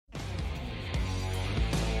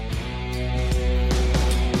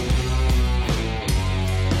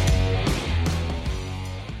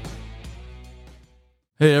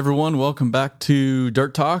Hey everyone, welcome back to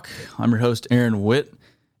Dirt Talk. I'm your host, Aaron Witt,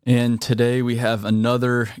 and today we have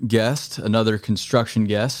another guest, another construction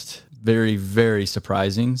guest. Very, very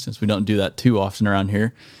surprising since we don't do that too often around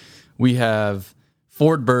here. We have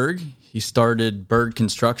Ford Berg. He started Berg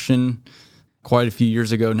Construction quite a few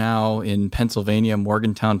years ago now in Pennsylvania,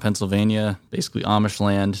 Morgantown, Pennsylvania, basically Amish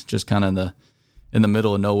land, just kind of in the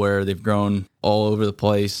middle of nowhere. They've grown all over the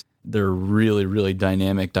place. They're really, really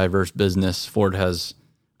dynamic, diverse business. Ford has,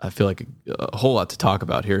 I feel like, a whole lot to talk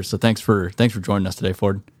about here. So thanks for joining us today,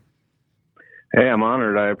 Ford. Hey, I'm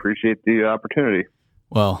honored. I appreciate the opportunity.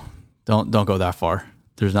 Well, don't go that far.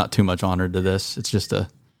 There's not too much honor to this.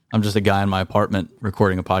 I'm just a guy in my apartment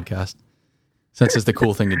recording a podcast. That's just the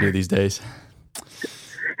cool thing to do these days.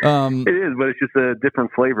 It is, but it's just a different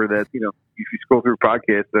flavor that, if you scroll through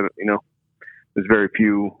podcasts, then, there's very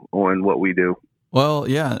few on what we do. Well,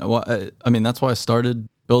 yeah. Well, I mean, that's why I started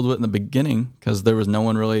BuildWitt in the beginning, because there was no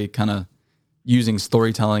one really kind of using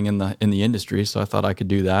storytelling in the industry. So I thought I could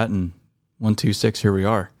do that, and 1, 2, 6, here we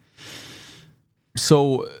are.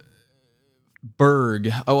 So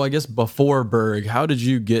Berg, I guess before Berg, how did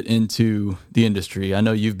you get into the industry? I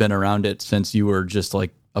know you've been around it since you were just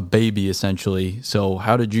like a baby, essentially. So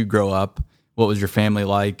how did you grow up? What was your family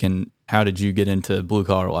like, and how did you get into blue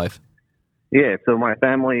collar life? Yeah, so my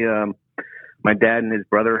family, my dad and his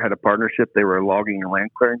brother had a partnership. They were a logging and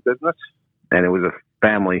land clearing business, and it was a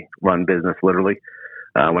family-run business, literally.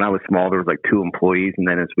 When I was small, there was like 2 employees, and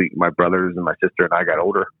then as my brothers and my sister and I got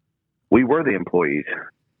older, we were the employees.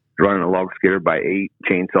 Running a log skidder by 8,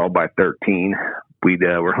 chainsaw by 13. We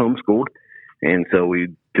were homeschooled, and so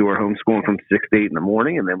we'd do our homeschooling from 6 to 8 in the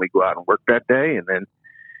morning, and then we'd go out and work that day, and then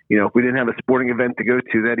if we didn't have a sporting event to go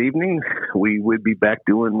to that evening, we would be back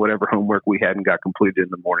doing whatever homework we hadn't got completed in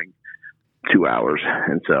the morning, 2 hours.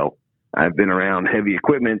 And so I've been around heavy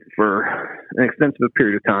equipment for an extensive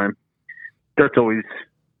period of time. Dirt's always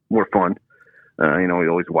more fun. We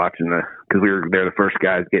always watching because we were there the first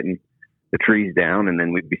guys getting the trees down, and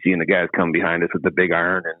then we'd be seeing the guys come behind us with the big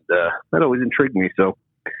iron, and that always intrigued me. So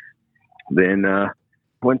then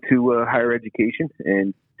went to higher education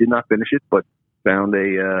and did not finish it, but found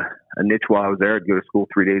a niche while I was there. I'd go to school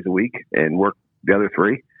 3 days a week and work the other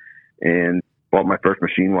 3, and bought my first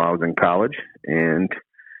machine while I was in college, and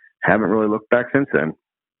haven't really looked back since then.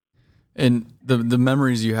 And the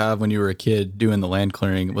memories you have when you were a kid doing the land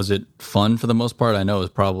clearing, was it fun for the most part? I know it was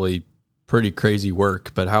probably pretty crazy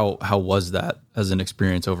work, but how was that as an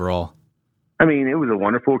experience overall? I mean, it was a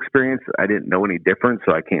wonderful experience. I didn't know any different,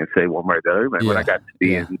 so I can't say one way or the other. But when I got to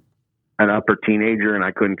be an upper teenager and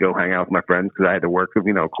I couldn't go hang out with my friends because I had to work,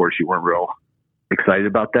 of course you weren't real excited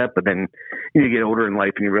about that. But then you get older in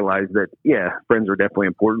life and you realize that, friends are definitely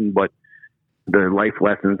important, but the life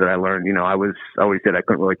lessons that I learned, I always said I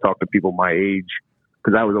couldn't really talk to people my age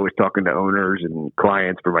because I was always talking to owners and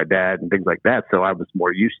clients for my dad and things like that. So I was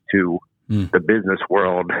more used to the business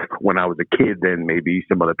world when I was a kid than maybe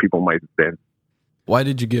some other people might have been. Why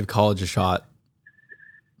did you give college a shot?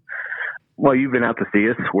 Well, you've been out to see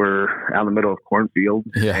us. We're out in the middle of cornfields,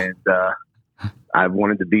 and I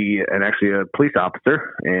wanted to be actually a police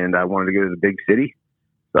officer, and I wanted to go to the big city.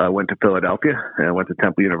 So I went to Philadelphia, and I went to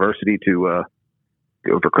Temple University to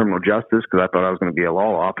go for criminal justice because I thought I was going to be a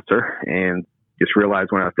law officer, and just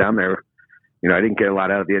realized when I was down there, I didn't get a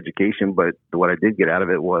lot out of the education, but what I did get out of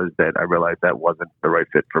it was that I realized that wasn't the right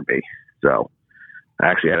fit for me. So I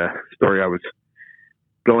actually had a story. I was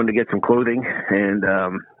going to get some clothing, and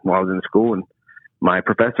while I was in school, and my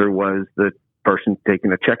professor was the person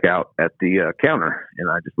taking the checkout at the counter, and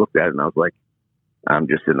I just looked at it and I was like, I'm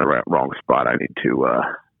just in the wrong spot. I need to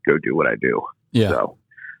go do what I do. Yeah.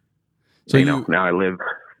 So now I live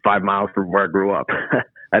 5 miles from where I grew up.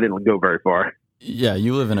 I didn't go very far. Yeah,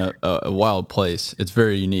 you live in a wild place. It's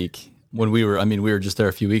very unique. When we were just there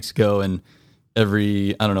a few weeks ago, and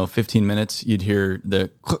every 15 minutes you'd hear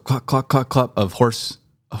the cluck cluck cluck cluck cluck of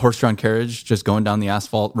a horse-drawn carriage just going down the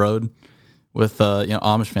asphalt road with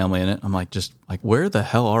Amish family in it. I'm like, where the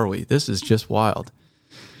hell are we? This is just wild.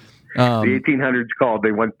 The 1800s called.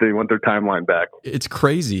 They want their timeline back. It's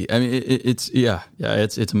crazy. I mean,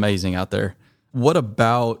 it's amazing out there. What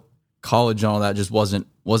about college and all that just wasn't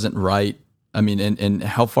right? I mean, and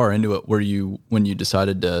how far into it were you when you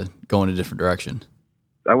decided to go in a different direction?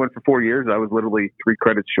 I went for 4 years. I was literally 3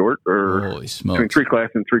 credits short, or holy smokes, between 3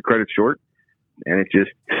 classes and 3 credits short. And it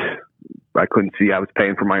just, I couldn't see I was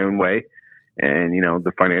paying for my own way. And,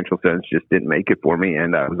 the financial sense just didn't make it for me.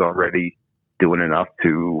 And I was already doing enough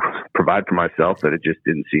to provide for myself that it just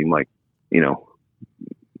didn't seem like,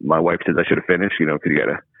 my wife says I should have finished, because you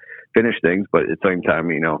got to finish things. But at the same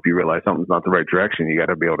time, if you realize something's not the right direction, you got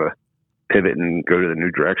to be able to pivot and go to the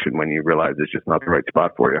new direction when you realize it's just not the right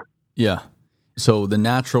spot for you. Yeah. So the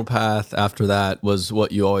natural path after that was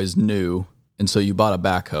what you always knew. And so you bought a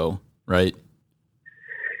backhoe, right?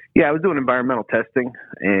 Yeah, I was doing environmental testing,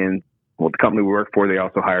 and the company we worked for, they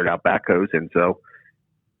also hired out backhoes. And so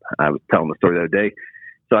I was telling the story the other day.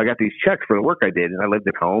 So I got these checks for the work I did, and I lived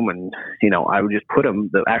at home, and, I would just put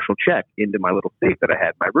the actual check into my little safe that I had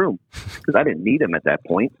in my room because I didn't need them at that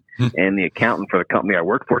point. And the accountant for the company I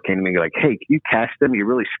worked for came to me like, "Hey, can you cash them? You're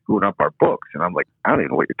really screwing up our books." And I'm like, "I don't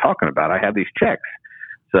even know what you're talking about. I have these checks."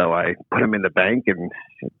 So I put them in the bank, and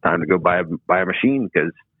it's time to go buy a machine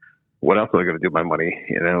because what else was I going to do with my money?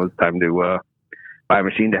 It was time to buy a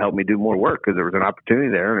machine to help me do more work because there was an opportunity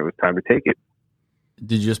there, and it was time to take it.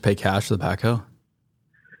 Did you just pay cash for the backhoe?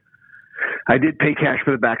 I did pay cash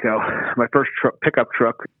for the backhoe. My first pickup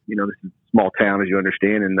truck, this is a small town, as you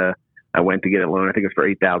understand, and I went to get a loan. I think it was for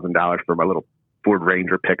 $8,000 for my little Ford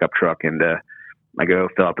Ranger pickup truck, and I go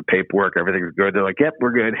fill out the paperwork. Everything's good. They're like, "Yep,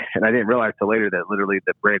 we're good." And I didn't realize till later that literally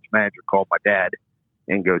the branch manager called my dad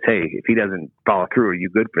and goes, "Hey, if he doesn't follow through, are you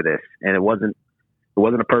good for this?" And it wasn't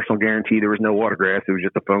a personal guarantee. There was no autographs. It was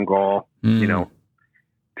just a phone call,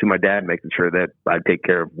 to my dad, making sure that I'd take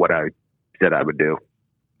care of what I said I would do.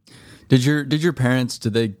 Did your parents,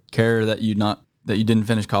 did they care that you didn't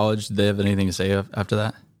finish college? Did they have anything to say after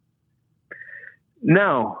that?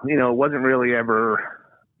 No, it wasn't really ever,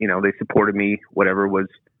 they supported me, whatever was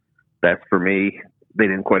best for me. They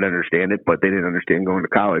didn't quite understand it, but they didn't understand going to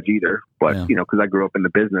college either. But, because I grew up in the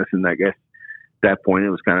business, and I guess at that point it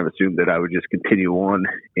was kind of assumed that I would just continue on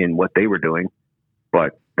in what they were doing.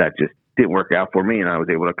 But that just didn't work out for me. And I was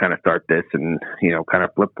able to kind of start this and, kind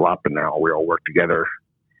of flip flop. And now we all work together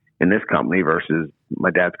in this company versus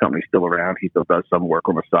my dad's company's still around. He still does some work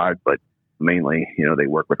on the side, but mainly, they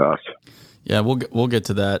work with us. Yeah, we'll get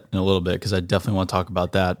to that in a little bit because I definitely want to talk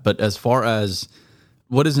about that. But as far as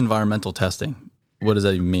what is environmental testing, what does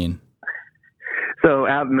that even mean? So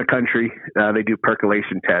out in the country, they do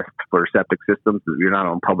percolation tests for septic systems. If you're not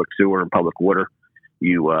on public sewer and public water,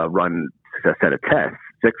 you run a set of tests,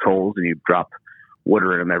 6 holes, and you drop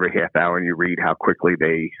water in them every half hour, and you read how quickly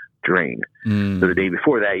they drain. So the day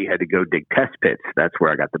before that, you had to go dig test pits. That's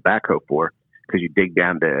where I got the backhoe for, because you dig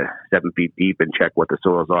down to 7 feet deep and check what the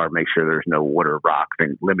soils are, make sure there's no water, rock,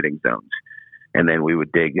 and limiting zones. And then we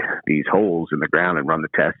would dig these holes in the ground and run the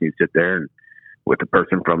test. And you'd sit there and with the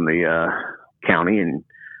person from the county and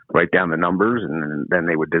write down the numbers, and then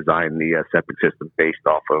they would design the septic system based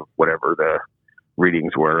off of whatever the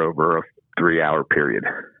readings were over a 3-hour period.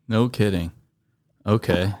 No kidding.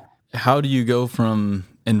 Okay. How do you go from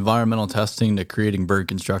environmental testing to creating bird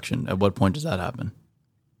construction? At what point does that happen?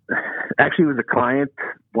 Actually, it was a client.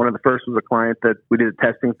 One of the first was a client that we did the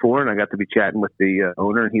testing for, and I got to be chatting with the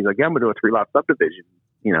owner, and he's like, "Yeah, I'm going to do a 3-lot subdivision,"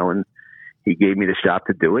 and he gave me the shot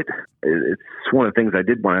to do it. It's one of the things I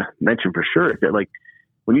did want to mention for sure, is that, like,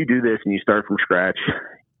 when you do this and you start from scratch,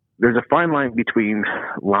 there's a fine line between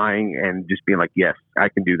lying and just being like, "Yes, I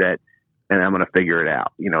can do that, and I'm going to figure it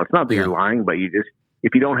out." It's not that you're lying, but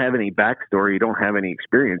if you don't have any backstory, you don't have any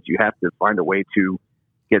experience, you have to find a way to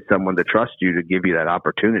get someone to trust you to give you that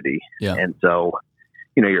opportunity. Yeah. And so,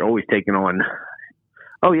 you're always taking on,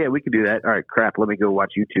 "Oh yeah, we could do that. All right, crap. Let me go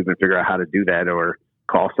watch YouTube and figure out how to do that," or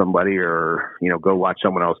call somebody, or, go watch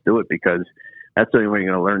someone else do it, because that's the only way you're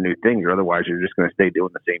going to learn new things. Or otherwise you're just going to stay doing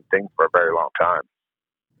the same thing for a very long time.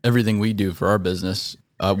 Everything we do for our business,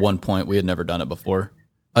 at one point, we had never done it before.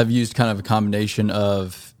 I've used kind of a combination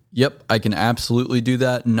of, yep, I can absolutely do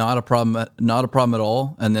that. Not a problem at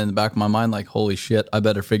all. And then in the back of my mind, like, holy shit, I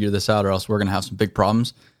better figure this out or else we're going to have some big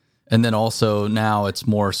problems. And then also now it's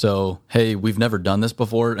more so, hey, we've never done this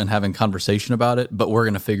before, and having conversation about it, but we're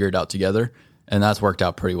going to figure it out together. And that's worked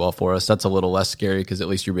out pretty well for us. That's a little less scary because at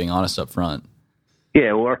least you're being honest up front.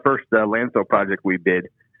 Yeah, well, our first landfill project we did,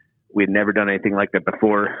 we had never done anything like that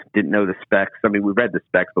before, didn't know the specs. I mean, we read the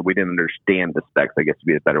specs, but we didn't understand the specs, I guess would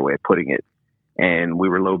be a better way of putting it. And we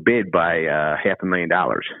were low bid by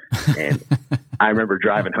 $500,000. And I remember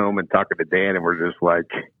driving home and talking to Dan, and we're just like,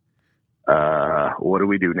 what do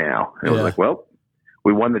we do now? And it was like, well,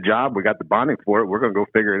 we won the job. We got the bonding for it. We're going to go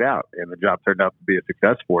figure it out. And the job turned out to be a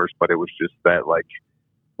success for us. But it was just that, like,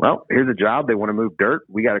 well, here's a job. They want to move dirt.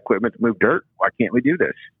 We got equipment to move dirt. Why can't we do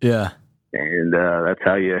this? Yeah. And that's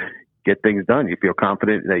how you get things done. You feel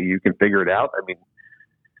confident that you can figure it out. I mean,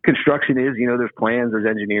 construction is, there's plans, there's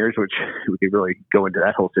engineers, which we could really go into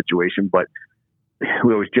that whole situation. But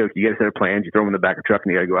we always joke, you get a set of plans, you throw them in the back of the truck,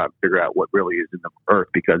 and you got to go out and figure out what really is in the earth,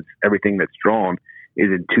 because everything that's drawn is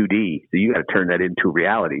in 2D. So you got to turn that into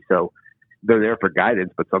reality. So they're there for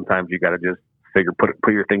guidance, but sometimes you got to just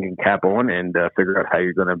put your thinking cap on and figure out how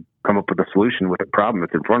you're going to come up with a solution with the problem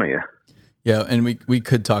that's in front of you. Yeah, and we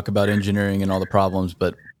could talk about engineering and all the problems,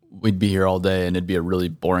 but we'd be here all day and it'd be a really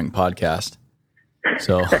boring podcast.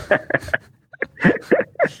 So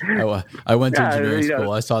I went to engineering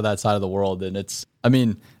school. I saw that side of the world, and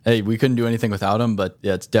hey, we couldn't do anything without them, but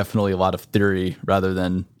yeah, it's definitely a lot of theory rather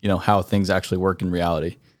than, how things actually work in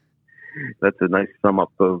reality. That's a nice sum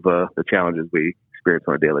up of the challenges we experience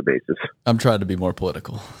on a daily basis. I'm trying to be more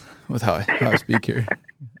political with how I speak here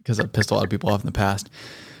because I've pissed a lot of people off in the past.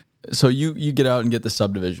 So you get out and get the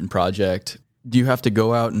subdivision project. Do you have to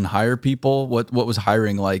go out and hire people? What was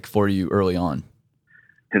hiring like for you early on?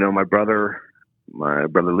 My brother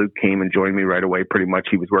Luke came and joined me right away. Pretty much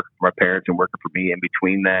he was working for my parents and working for me. In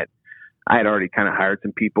between that, I had already kind of hired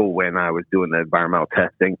some people when I was doing the environmental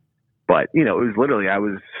testing. But, it was literally, I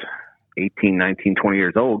was 18, 19, 20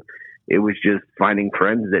 years old. It was just finding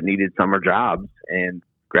friends that needed summer jobs and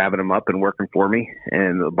grabbing them up and working for me.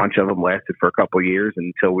 And a bunch of them lasted for a couple of years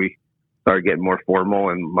until we started getting more formal.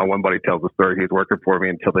 And my one buddy tells the story, he was working for me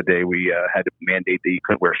until the day we had to mandate that you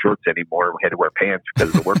couldn't wear shorts anymore. We had to wear pants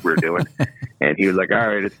because of the work we were doing. And he was like, all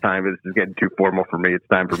right, it's time. This is getting too formal for me. It's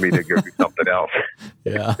time for me to go do something else.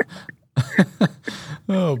 Yeah.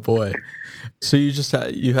 Oh, boy. So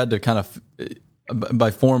you had to kind of,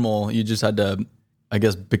 by formal, you just had to, I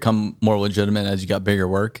guess, become more legitimate as you got bigger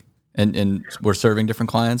work and were serving different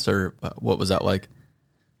clients, or what was that like?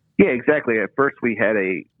 Yeah, exactly. At first we had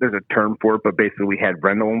there's a term for it, but basically we had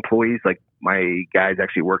rental employees. Like my guys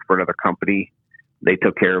actually worked for another company. They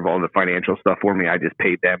took care of all the financial stuff for me. I just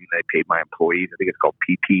paid them and they paid my employees. I think it's called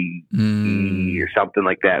PPE or something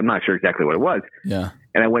like that. I'm not sure exactly what it was. Yeah.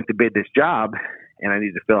 And I went to bid this job and I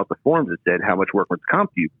needed to fill out the forms that said, how much workers'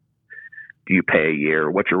 comp do you pay a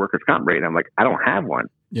year? What's your workers' comp rate? And I'm like, I don't have one.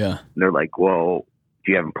 Yeah. And they're like, well,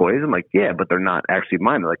 do you have employees? I'm like, yeah, but they're not actually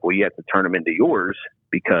mine. They're like, well, you have to turn them into yours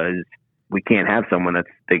because we can't have someone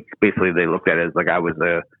they looked at it as like I was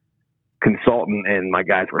a consultant and my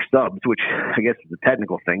guys were subs, which I guess is a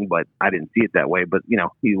technical thing, but I didn't see it that way. But,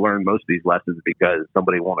 you learn most of these lessons because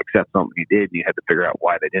somebody won't accept something you did and you had to figure out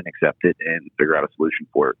why they didn't accept it and figure out a solution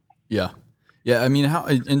for it. Yeah. Yeah.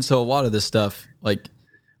 So a lot of this stuff, like,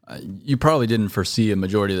 you probably didn't foresee a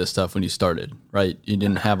majority of this stuff when you started, right? You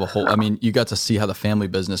didn't have you got to see how the family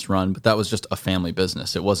business run, but that was just a family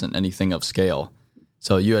business. It wasn't anything of scale.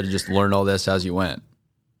 So you had to just learn all this as you went.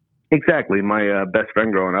 Exactly. My best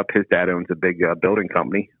friend growing up, his dad owns a big building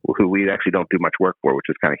company who we actually don't do much work for, which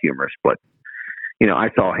is kind of humorous. But, I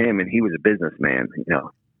saw him and he was a businessman.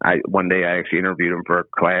 One day I actually interviewed him for a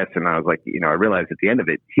class and I was like, I realized at the end of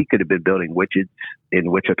it, he could have been building widgets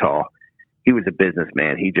in Wichita. He was a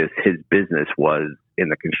businessman. His business was in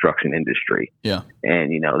the construction industry. Yeah.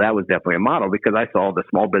 And, that was definitely a model because I saw the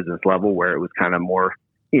small business level where it was kind of more,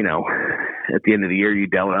 at the end of the year, you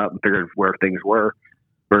dealt it out and figured where things were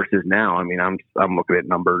versus now. I'm looking at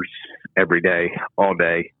numbers every day, all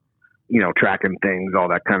day, tracking things, all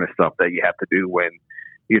that kind of stuff that you have to do when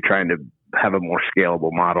you're trying to have a more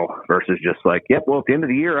scalable model versus just like, yep, well, at the end of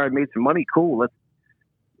the year, I made some money. Cool.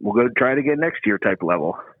 We'll go try it again next year type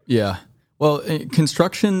level. Yeah. Well,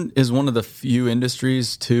 construction is one of the few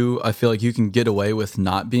industries, too, I feel like you can get away with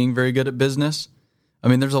not being very good at business.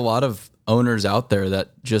 There's a lot of owners out there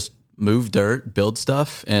that just move dirt, build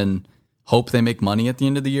stuff, and hope they make money at the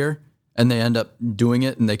end of the year, and they end up doing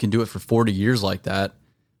it, and they can do it for 40 years like that.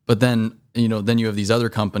 But then, then you have these other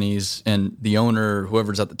companies, and the owner,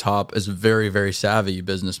 whoever's at the top, is a very, very savvy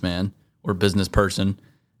businessman or business person,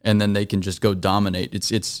 and then they can just go dominate.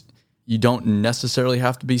 It's you don't necessarily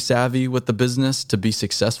have to be savvy with the business to be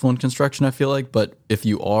successful in construction, I feel like. But if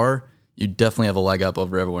you are, you definitely have a leg up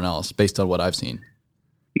over everyone else based on what I've seen.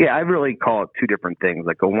 Yeah, I really call it two different things.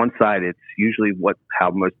 Like on one side, it's usually how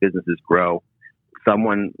most businesses grow.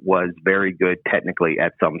 Someone was very good technically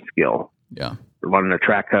at some skill. Yeah. Running a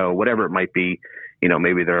track hoe, whatever it might be,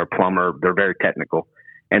 maybe they're a plumber, they're very technical.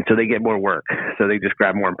 And so they get more work. So they just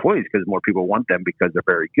grab more employees because more people want them because they're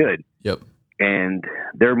very good. Yep. And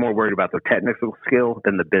they're more worried about their technical skill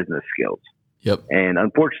than the business skills. Yep. And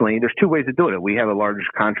unfortunately, there's two ways of doing it. We have a large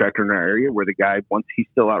contractor in our area where the guy, once he's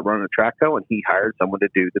still out running a track hoe, and he hired someone to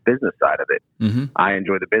do the business side of it. Mm-hmm. I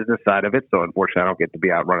enjoy the business side of it, so unfortunately, I don't get to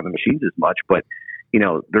be out running the machines as much. But,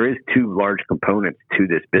 there is two large components to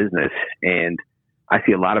this business. And I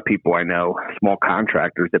see a lot of people I know, small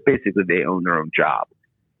contractors, that basically they own their own job.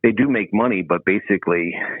 They do make money, but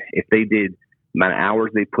basically, if they did the amount of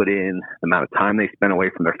hours they put in, the amount of time they spend away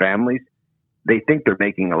from their families, they think they're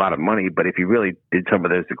making a lot of money. But if you really did some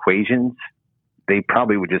of those equations, they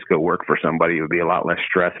probably would just go work for somebody. It would be a lot less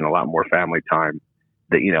stress and a lot more family time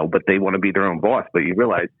that, but they want to be their own boss. But you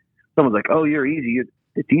realize someone's like, oh, you're easy.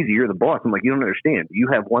 It's easy. You're the boss. I'm like, you don't understand. You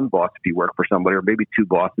have one boss if you work for somebody, or maybe two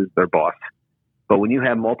bosses, their boss. But when you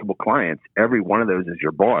have multiple clients, every one of those is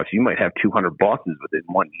your boss. You might have 200 bosses within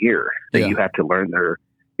 1 year that you have to learn their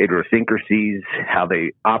idiosyncrasies, how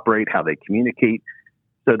they operate, how they communicate.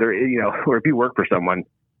 So or if you work for someone,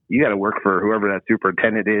 you got to work for whoever that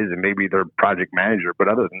superintendent is and maybe their project manager. But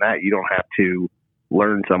other than that, you don't have to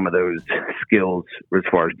learn some of those skills as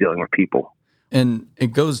far as dealing with people. And it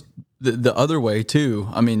goes the other way too.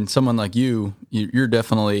 I mean, someone like you're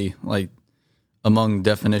definitely like among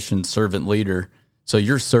definitions servant leader. So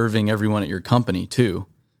you're serving everyone at your company too.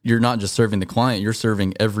 You're not just serving the client, you're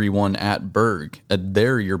serving everyone at Berg.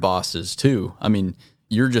 They're your bosses too. I mean,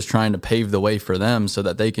 you're just trying to pave the way for them so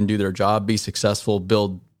that they can do their job, be successful,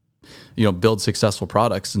 build successful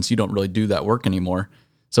products, since you don't really do that work anymore.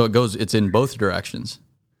 So it's in both directions.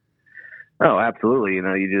 Oh, absolutely.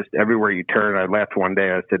 You just, everywhere you turn, I laughed one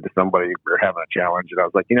day, I said to somebody, we were having a challenge, and I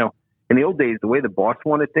was like, in the old days, the way the boss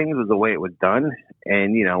wanted things was the way it was done.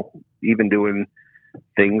 And, even doing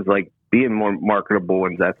things like being more marketable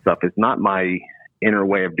and that stuff is not my inner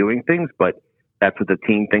way of doing things, but that's what the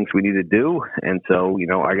team thinks we need to do. And so,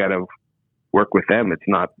 I got to work with them. It's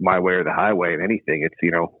not my way or the highway in anything. It's,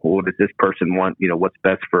 what does this person want? What's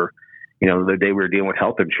best for, the other day we were dealing with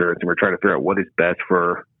health insurance, and we're trying to figure out what is best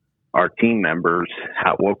for our team members.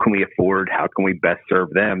 What can we afford? How can we best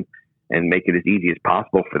serve them and make it as easy as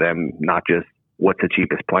possible for them, not just what's the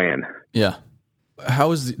cheapest plan. Yeah.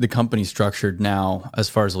 How is the company structured now as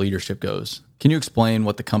far as leadership goes? Can you explain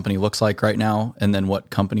what the company looks like right now and then what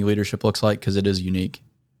company leadership looks like? Because it is unique.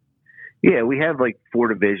 Yeah, we have like 4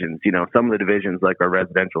 divisions. Some of the divisions, like our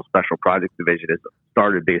residential special projects division, is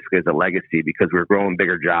started basically as a legacy because we were growing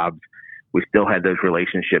bigger jobs. We still had those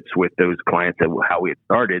relationships with those clients that how we had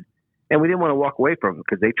started. And we didn't want to walk away from them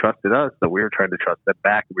because they trusted us. So we were trying to trust them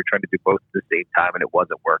back. And we were trying to do both at the same time, and it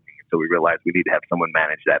wasn't working. So we realized we need to have someone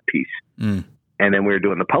manage that piece. Mm. And then we were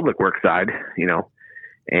doing the public work side,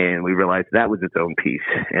 and we realized that was its own piece.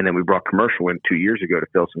 And then we brought commercial in 2 years ago to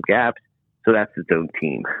fill some gaps. So that's its own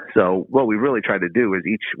team. So what we really try to do is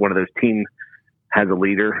each one of those teams has a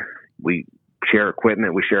leader. We share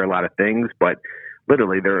equipment. We share a lot of things, but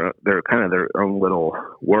literally they're kind of their own little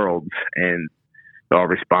worlds, and they're all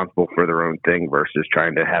responsible for their own thing versus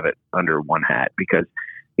trying to have it under one hat. Because,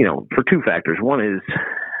 for 2 factors. One is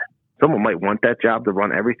someone might want that job to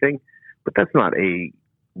run everything, but that's not a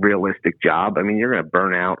realistic job. I mean, you're going to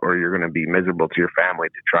burn out or you're going to be miserable to your family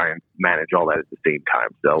to try and manage all that at the same time.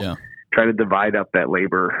 So try to divide up that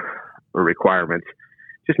labor or requirements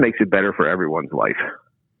just makes it better for everyone's life.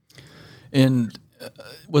 And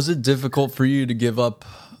was it difficult for you to give up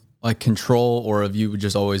like control, or have you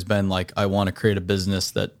just always been like, I want to create a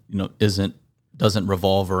business that, doesn't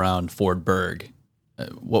revolve around Ford Berg?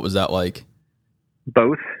 What was that like?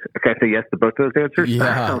 Both. Okay, I say yes to both of those answers.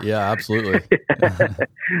 Yeah, absolutely.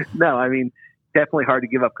 No, I mean, definitely hard to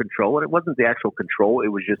give up control. And it wasn't the actual control. It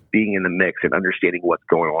was just being in the mix and understanding what's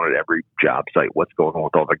going on at every job site, what's going on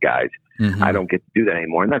with all the guys. Mm-hmm. I don't get to do that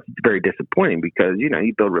anymore. And that's very disappointing because,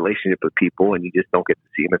 you build relationship with people and you just don't get to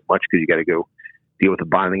see them as much because you got to go deal with a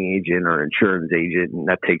bonding agent or insurance agent, and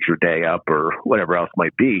that takes your day up or whatever else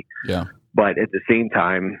might be. Yeah. But at the same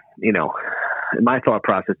time, my thought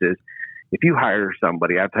process is, if you hire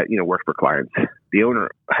somebody, I've had, work for clients, the owner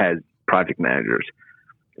has project managers.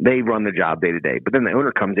 They run the job day to day, but then the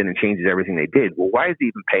owner comes in and changes everything they did. Well, why is he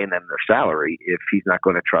even paying them their salary if he's not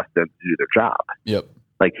going to trust them to do their job? Yep.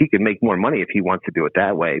 Like, he can make more money if he wants to do it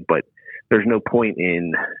that way, but there's no point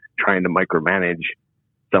in trying to micromanage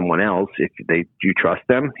someone else. If you trust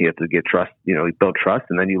them, you have to get trust, you build trust,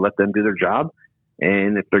 and then you let them do their job.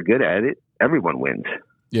 And if they're good at it, everyone wins.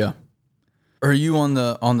 Yeah. Are you on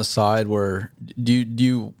the side where do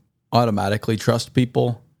you automatically trust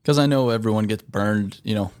people? Because I know everyone gets burned,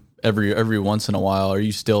 every once in a while. Are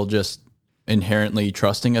you still just inherently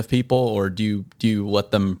trusting of people, or do you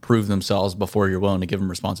let them prove themselves before you're willing to give them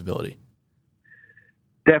responsibility?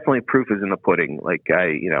 Definitely, proof is in the pudding. Like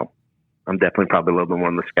I'm definitely probably a little bit more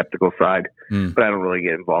on the skeptical side, but I don't really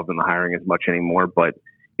get involved in the hiring as much anymore. But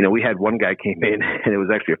we had one guy came in, and it was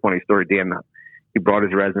actually a funny story. Dan, he brought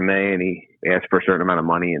his resume and he asked for a certain amount of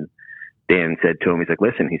money, and Dan said to him, he's like,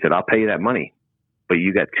 listen, he said, I'll pay you that money, but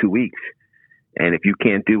you got 2 weeks. And if you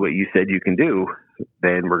can't do what you said you can do,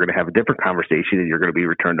 then we're going to have a different conversation and you're going to be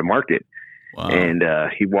returned to market. Wow. And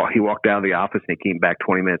he walked out of the office and he came back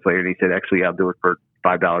 20 minutes later and he said, actually, I'll do it for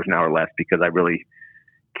 $5 an hour less because I really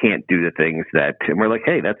can't do the things that, and we're like,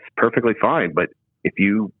 hey, that's perfectly fine. But if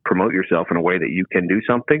you promote yourself in a way that you can do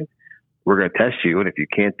something, we're going to test you. And if you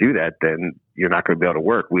can't do that, then you're not going to be able to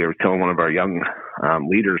work. We were telling one of our young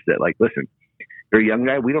leaders that, like, listen, you're a young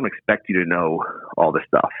guy. We don't expect you to know all this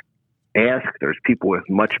stuff. Ask. There's people with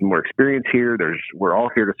much more experience here. We're all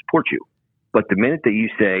here to support you. But the minute that you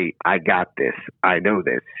say, I got this, I know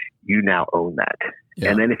this, you now own that. Yeah.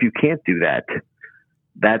 And then if you can't do that,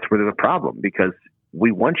 that's where there's a problem, because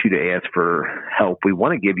we want you to ask for help. We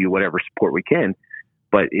want to give you whatever support we can.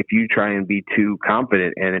 But if you try and be too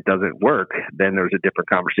confident and it doesn't work, then there's a different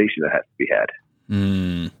conversation that has to be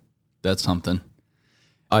had. That's something.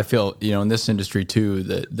 I feel, in this industry too,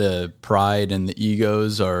 that the pride and the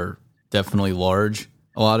egos are definitely large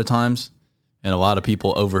a lot of times. And a lot of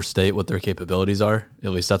people overstate what their capabilities are.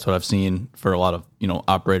 At least that's what I've seen for a lot of,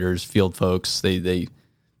 operators, field folks. They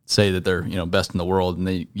say that they're, best in the world,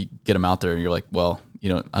 and you get them out there and you're like, well,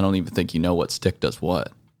 I don't even think what stick does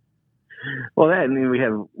what. Well, we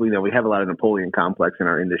have a lot of Napoleon complex in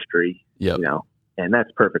our industry, and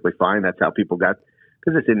that's perfectly fine. That's how people got,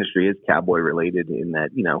 because this industry is cowboy related in that,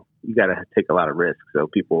 you got to take a lot of risks. So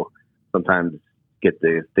people sometimes get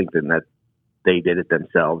to thinking that they did it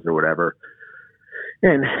themselves or whatever.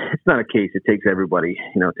 And it's not a case. It takes everybody,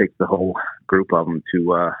 it takes the whole group of them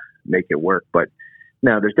to make it work. But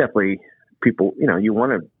no, there's definitely people, you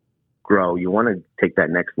want to grow, you want to take that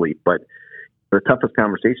next leap. But the toughest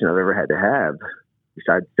conversation I've ever had to have,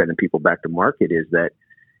 besides sending people back to market, is that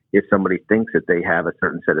if somebody thinks that they have a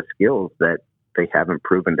certain set of skills that they haven't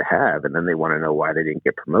proven to have, and then they want to know why they didn't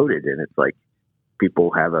get promoted. And it's like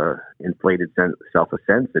people have a inflated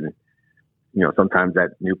self-sense, and sometimes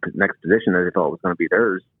that next position that they thought was going to be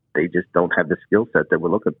theirs, they just don't have the skill set that we're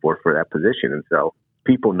looking for that position. And so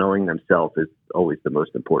people knowing themselves is always the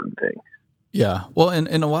most important thing. Yeah. Well, and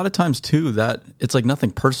a lot of times too, that it's like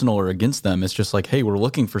nothing personal or against them. It's just like, hey, we're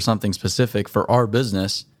looking for something specific for our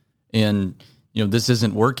business, and this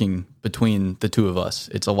isn't working between the two of us.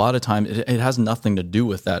 It's a lot of time. It has nothing to do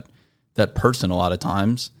with that person. A lot of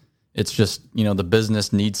times it's just, the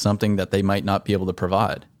business needs something that they might not be able to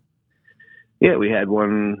provide. Yeah. We had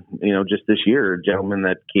one, just this year, a gentleman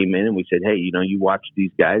that came in and we said, hey, you watch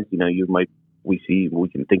these guys, we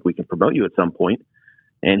can promote you at some point.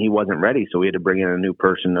 And he wasn't ready. So we had to bring in a new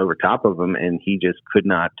person over top of him, and he just could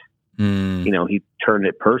not, he turned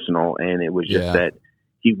it personal, and it was just that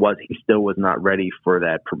he still was not ready for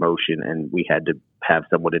that promotion, and we had to have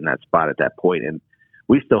someone in that spot at that point. And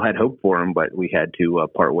we still had hope for him, but we had to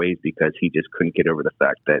part ways because he just couldn't get over the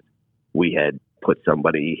fact that we had put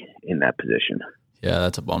somebody in that position. Yeah,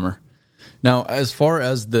 that's a bummer. Now, as far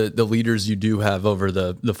as the leaders you do have over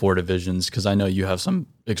the 4 divisions, because I know you have some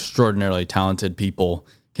extraordinarily talented people,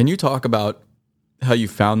 can you talk about how you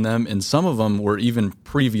found them? And some of them were even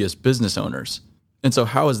previous business owners. And so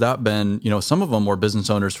how has that been? Some of them were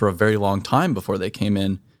business owners for a very long time before they came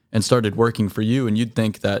in and started working for you. And you'd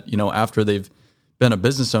think that, after they've been a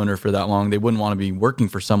business owner for that long, they wouldn't want to be working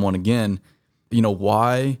for someone again.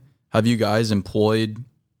 Why have you guys employed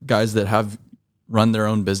guys that have run their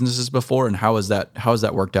own businesses before, and how has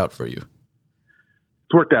that worked out for you?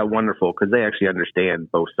 It's worked out wonderful because they actually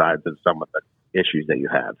understand both sides of some of the issues that you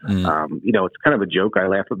have. It's kind of a joke I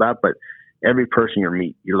laugh about, but every person you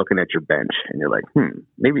meet, you're looking at your bench and you're like,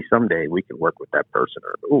 maybe someday we can work with that person,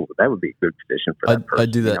 or that would be a good position for that person. I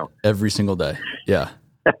do that every single day. Yeah.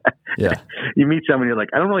 Yeah. You meet someone, you're like,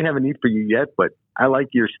 I don't really have a need for you yet, but I like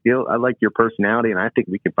your skill, I like your personality, and I think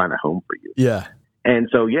we can find a home for you. Yeah. And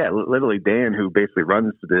so, literally Dan, who basically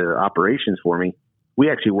runs the operations for me,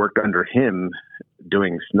 we actually worked under him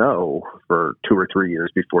doing snow for 2 or 3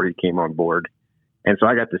 years before he came on board. And so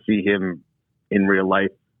I got to see him in real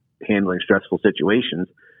life handling stressful situations,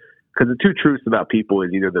 because the two truths about people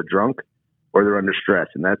is either they're drunk or they're under stress.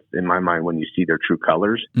 And that's, in my mind, when you see their true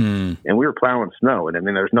colors. And we were plowing snow. And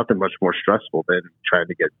there's nothing much more stressful than trying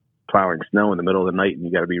to get plowing snow in the middle of the night, and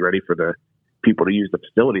you got to be ready for the people to use the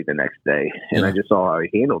facility the next day. And I just saw how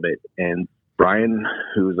he handled it. And Brian,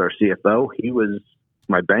 who's our CFO, he was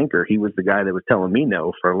my banker. He was the guy that was telling me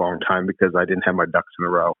no for a long time because I didn't have my ducks in a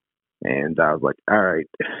row. And I was like, all right,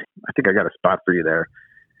 I think I got a spot for you there.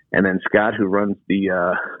 And then Scott, who runs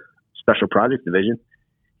the special projects division,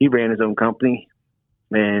 he ran his own company,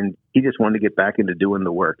 and he just wanted to get back into doing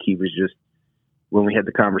the work. He was just, when we had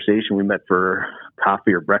the conversation, we met for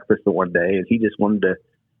coffee or breakfast the one day, and he just wanted to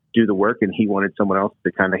do the work, and he wanted someone else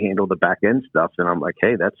to kind of handle the back end stuff. And I'm like,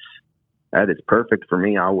 hey, that is perfect for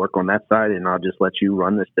me. I'll work on that side, and I'll just let you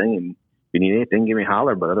run this thing. And if you need anything, give me a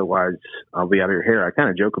holler, but otherwise I'll be out of your hair. I kind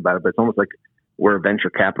of joke about it, but it's almost like we're a venture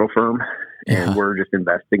capital firm, and we're just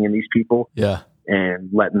investing in these people and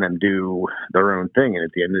letting them do their own thing. And at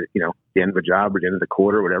the end of, the end of a job or the end of the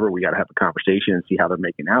quarter, whatever, we got to have a conversation and see how they're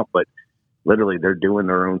making out. But literally they're doing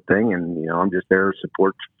their own thing, and I'm just there to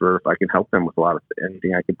support for if I can help them with a lot of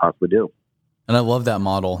anything I can possibly do. And I love that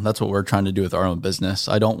model. That's what we're trying to do with our own business.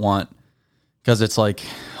 I don't want, because it's like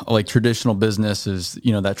traditional business is,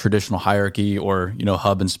 that traditional hierarchy or,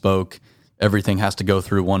 hub and spoke, everything has to go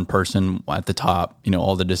through one person at the top,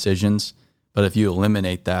 all the decisions. But if you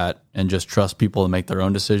eliminate that and just trust people to make their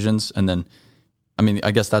own decisions, and then,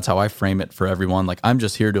 I guess that's how I frame it for everyone. Like, I'm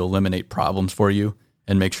just here to eliminate problems for you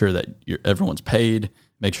and make sure that everyone's paid,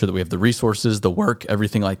 make sure that we have the resources, the work,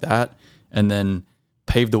 everything like that, and then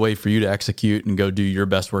pave the way for you to execute and go do your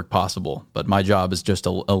best work possible. But my job is just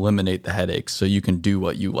to eliminate the headaches so you can do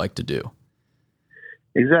what you like to do.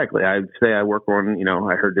 Exactly. I'd say I work on,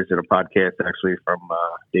 I heard this in a podcast actually from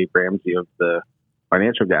Dave Ramsey of the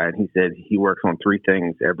Financial Guy, and he said he works on 3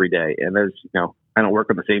 things every day. And there's, I don't work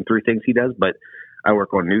on the same 3 things he does, but I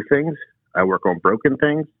work on new things, I work on broken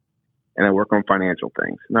things, and I work on financial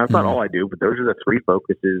things. Now, that's not all I do, but those are the 3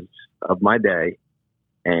 focuses of my day.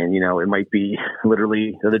 And, it might be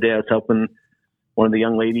literally the other day I was helping one of the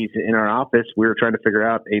young ladies in our office. We were trying to figure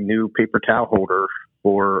out a new paper towel holder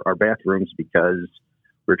for our bathrooms because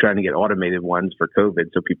we're trying to get automated ones for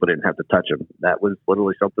COVID so people didn't have to touch them. That was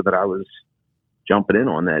literally something that I was jumping in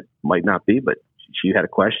on that might not be, but she had a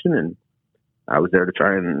question and I was there to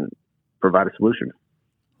try and provide a solution.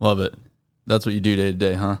 Love it. That's what you do day to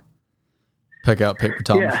day, huh? Pick out paper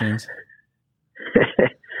towel machines.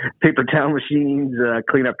 Paper towel machines,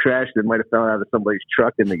 clean up trash that might have fell out of somebody's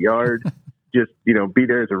truck in the yard. Just, be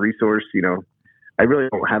there as a resource. I really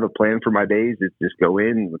don't have a plan for my days. It's just go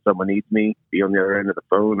in when someone needs me, be on the other end of the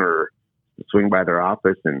phone or swing by their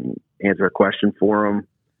office and answer a question for them.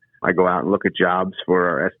 I go out and look at jobs for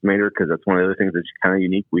our estimator because that's one of the things that's kind of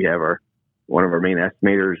unique. We have one of our main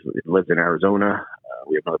estimators lives in Arizona.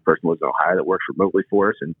 We have another person who lives in Ohio that works remotely for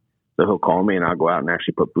us. And so he'll call me and I'll go out and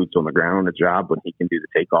actually put boots on the ground on the job when he can do the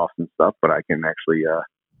takeoffs and stuff. But I can actually,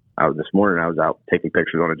 this morning I was out taking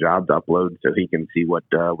pictures on a job to upload so he can see what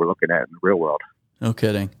we're looking at in the real world. No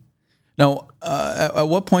kidding. Now, at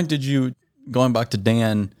what point did you, going back to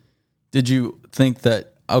Dan, did you think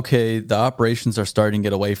that, okay, the operations are starting to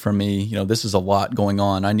get away from me. This is a lot going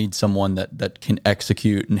on. I need someone that can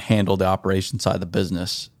execute and handle the operation side of the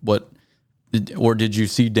business. Or did you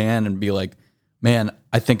see Dan and be like, man,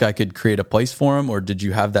 I think I could create a place for him? Or did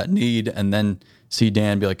you have that need and then see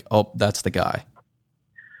Dan and be like, oh, that's the guy?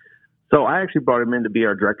 So I actually brought him in to be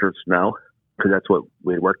our director of snow because that's what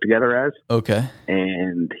we worked together as. Okay.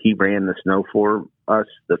 And he ran the snow for us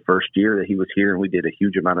the first year that he was here, and we did a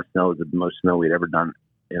huge amount of snow. It was the most snow we'd ever done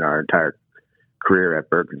in our entire career at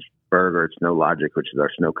Bergensburg or Snow Logic, which is our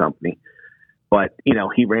snow company. But,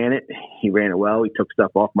 he ran it well. He took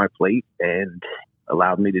stuff off my plate and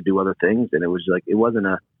allowed me to do other things. And it was like, it wasn't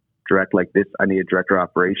a direct like this. I need a director of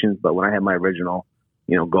operations. But when I had my original,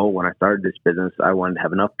 goal, when I started this business, I wanted to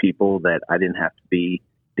have enough people that I didn't have to be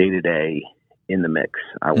day to day in the mix.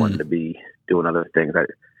 I wanted to be doing other things.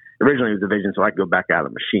 Originally it was a vision so I could go back out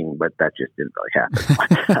of the machine, but that just didn't really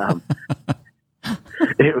happen. But,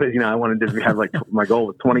 it was, I wanted to have my goal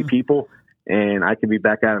was 20 people and I could be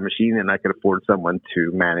back out of the machine and I could afford someone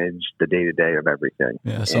to manage the day to day of everything.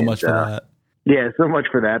 Yeah. So much for that. Yeah. So much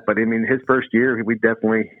for that. But his first year, we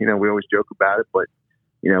definitely, we always joke about it, but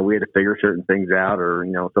we had to figure certain things out or,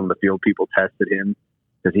 some of the field people tested him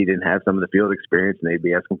because he didn't have some of the field experience and they'd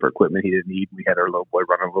be asking for equipment he didn't need. We had our low boy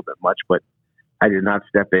running a little bit much, but I did not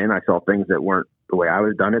step in. I saw things that weren't the way I would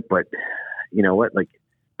have done it, but you know what,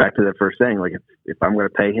 back to the first thing, if I'm going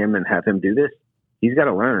to pay him and have him do this, he's got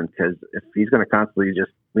to learn because if he's going to constantly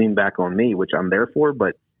just lean back on me, which I'm there for,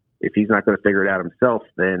 but if he's not going to figure it out himself,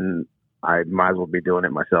 then I might as well be doing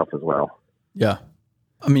it myself as well. Yeah.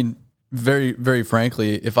 Very, very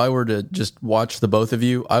frankly, if I were to just watch the both of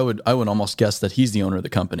you, I would almost guess that he's the owner of the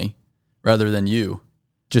company rather than you.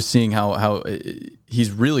 Just seeing how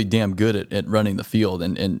he's really damn good at running the field,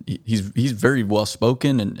 and he's very well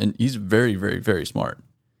spoken, and he's very, very, very smart.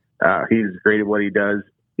 He's great at what he does.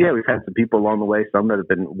 Yeah, we've had some people along the way, some that have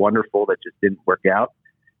been wonderful that just didn't work out,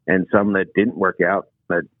 and some that didn't work out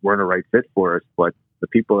that weren't a right fit for us. But the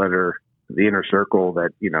people that are the inner circle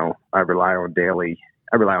that I rely on daily.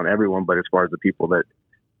 I rely on everyone, but as far as the people that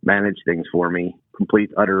manage things for me,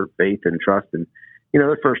 complete, utter faith and trust. And,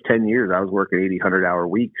 the first 10 years I was working 80, 100-hour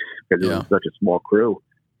weeks because it was such a small crew.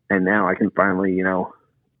 And now I can finally, go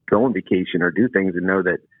on vacation or do things and know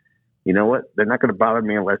that, they're not going to bother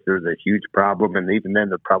me unless there's a huge problem. And even then,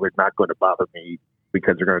 they're probably not going to bother me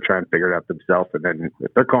because they're going to try and figure it out themselves. And then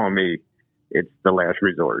if they're calling me, it's the last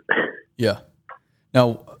resort. Yeah.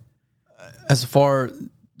 Now, as far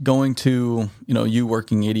going to, you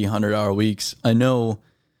working 80, 100-hour weeks, I know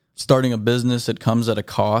starting a business, it comes at a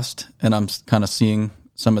cost, and I'm kind of seeing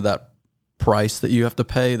some of that price that you have to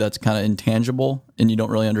pay that's kind of intangible and you don't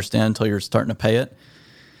really understand until you're starting to pay it.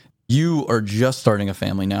 You are just starting a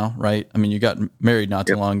family now, right? I mean, you got married not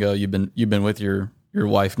too long ago. You've been with your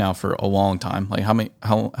wife now for a long time. Like how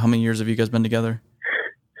many years have you guys been together?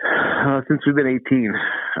 Since we've been 18.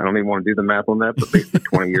 I don't even want to do the math on that, but basically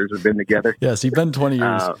 20 years we've been together. Yes, you've been 20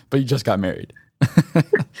 years, but you just got married.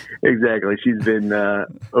 Exactly. She's been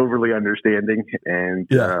overly understanding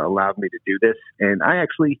and allowed me to do this. And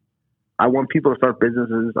I want people to start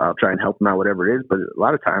businesses. I'll try and help them out, whatever it is. But a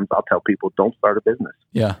lot of times I'll tell people, don't start a business.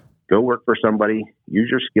 Yeah. Go work for somebody. Use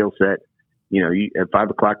your skill set. At 5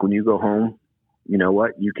 o'clock when you go home, you know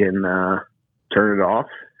what? You can turn it off.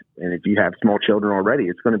 And if you have small children already,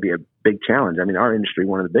 it's going to be a big challenge. I mean, our industry,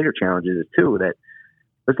 one of the bigger challenges is too that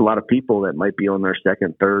there's a lot of people that might be on their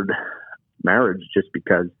second, third marriage just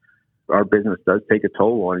because our business does take a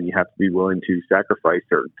toll on it. You have to be willing to sacrifice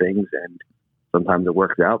certain things, and sometimes it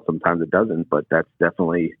works out, sometimes it doesn't. But that's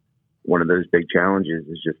definitely one of those big challenges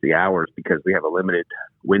is just the hours, because we have a limited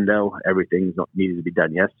window. Everything's needed to be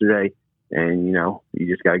done yesterday, and you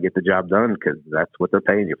just got to get the job done because that's what they're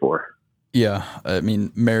paying you for. Yeah. I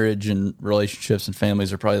mean, marriage and relationships and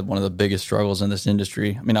families are probably one of the biggest struggles in this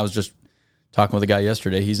industry. I mean, I was just talking with a guy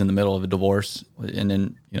yesterday. He's in the middle of a divorce, and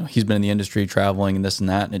then, he's been in the industry traveling and this and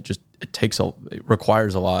that. And it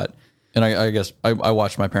requires a lot. And I guess I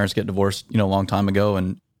watched my parents get divorced, a long time ago.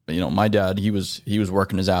 And, my dad, he was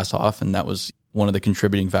working his ass off, and that was one of the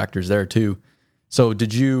contributing factors there too. So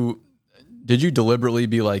did you deliberately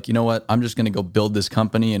be like, you know what, I'm just going to go build this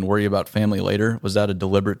company and worry about family later? Was that a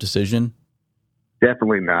deliberate decision?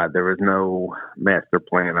 Definitely not. There was no master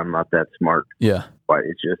plan. I'm not that smart. Yeah. But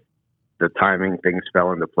it's just the timing, things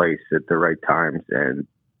fell into place at the right times. And,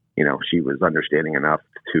 she was understanding enough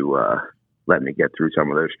to let me get through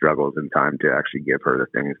some of those struggles in time to actually give her the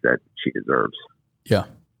things that she deserves. Yeah.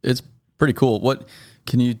 It's pretty cool.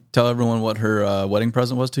 Can you tell everyone what her wedding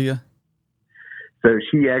present was to you? So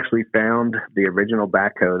she actually found the original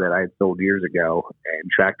backhoe that I had sold years ago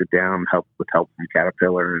and tracked it down with help from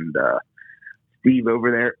Caterpillar and Steve over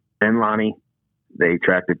there and Lonnie. They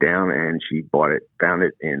tracked it down, and she found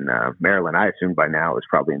it in Maryland. I assumed by now it was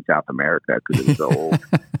probably in South America because it was so old.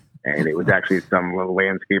 And it was actually some little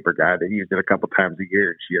landscaper guy that used it a couple times a year.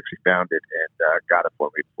 And she actually found it and got it for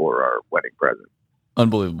me for our wedding present.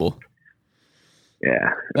 Unbelievable.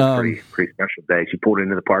 Yeah, it was a pretty special day. She pulled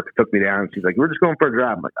into the park, took me down, and she's like, "We're just going for a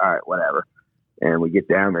drive." I'm like, "All right, whatever." And we get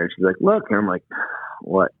down there, and she's like, "Look." And I'm like,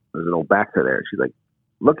 "What?" There's an old backhoe there. She's like,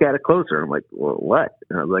 "Look at it closer." And I'm like, "Well, what?"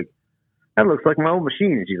 And I was like, "That looks like my old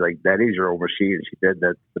machine." And she's like, "That is your old machine." And she said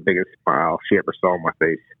that's the biggest smile she ever saw on my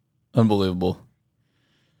face. Unbelievable.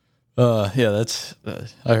 Yeah, that's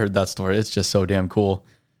I heard that story. It's just so damn cool.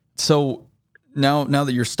 So now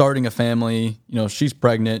that you're starting a family, she's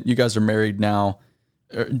pregnant, you guys are married now.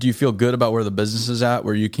 Do you feel good about where the business is at,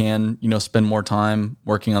 where you can, spend more time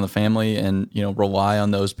working on the family and, rely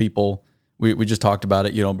on those people? We just talked about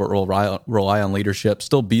it, but rely on leadership,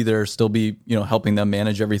 still be there, still be, helping them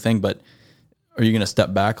manage everything. But are you going to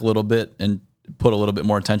step back a little bit and put a little bit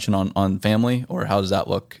more attention on family, or how does that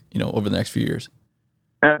look, over the next few years?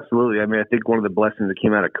 Absolutely. I mean, I think one of the blessings that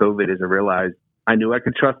came out of COVID is I realized I knew I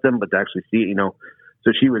could trust them, but to actually see it,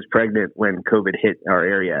 so she was pregnant when COVID hit our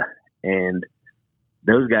area, and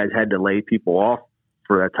those guys had to lay people off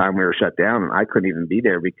for that time we were shut down. And I couldn't even be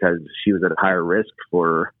there because she was at a higher risk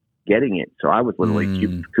for getting it. So I was literally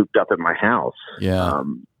cooped up at my house. Yeah.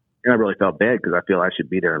 And I really felt bad because I feel I should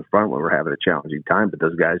be there in front when we're having a challenging time. But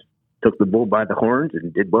those guys took the bull by the horns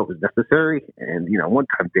and did what was necessary. And, one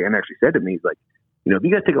time Dan actually said to me, he's like, if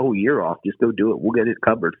you got to take a whole year off, just go do it. We'll get it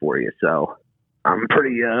covered for you. So I'm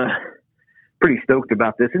pretty stoked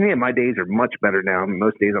about this. And yeah, my days are much better now. I mean,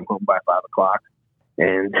 most days I'm home by 5 o'clock.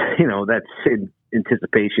 And, that's in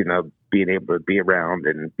anticipation of being able to be around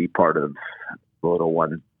and be part of the little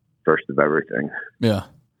one first of everything. Yeah.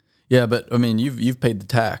 Yeah. But I mean, you've paid the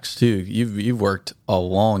tax too. You've worked a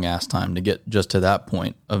long ass time to get just to that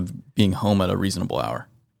point of being home at a reasonable hour.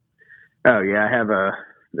 Oh yeah.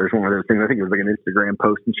 There's one of those things, I think it was like an Instagram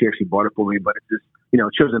post, and she actually bought it for me, but it's just, it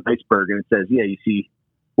shows an iceberg and it says, yeah, you see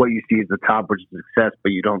what you see is the top, which is success,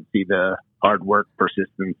 but you don't see the hard work,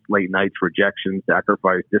 persistence, late nights, rejection,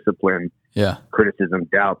 sacrifice, discipline, criticism,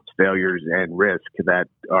 doubts, failures, and risk that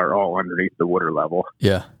are all underneath the water level.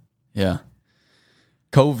 Yeah. Yeah.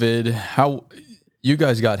 COVID, how you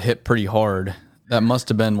guys got hit pretty hard. That must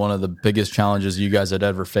have been one of the biggest challenges you guys had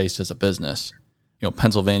ever faced as a business.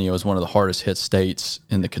 Pennsylvania was one of the hardest hit states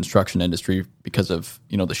in the construction industry because of,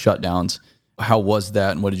 the shutdowns. How was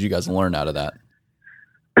that, and what did you guys learn out of that?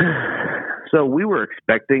 So we were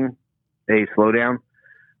expecting a slowdown.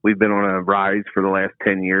 We've been on a rise for the last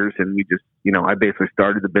 10 years, and we just, I basically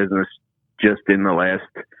started the business just in the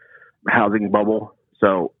last housing bubble.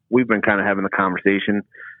 So we've been kind of having the conversation,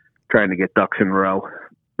 trying to get ducks in a row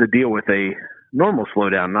to deal with a normal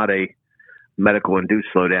slowdown, not a medical induced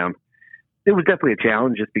slowdown. It was definitely a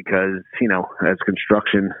challenge just because, as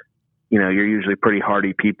construction, you're usually pretty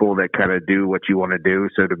hardy people that kind of do what you want to do.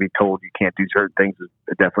 So to be told you can't do certain things is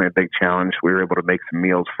definitely a big challenge. We were able to make some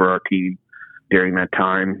meals for our team during that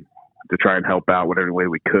time to try and help out whatever way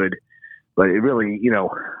we could. But it really,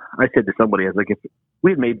 I said to somebody, I was like, if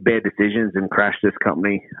we had made bad decisions and crashed this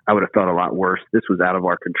company, I would have felt a lot worse. This was out of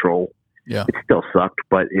our control. Yeah. It still sucked,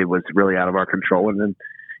 but it was really out of our control. And then,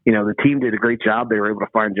 the team did a great job. They were able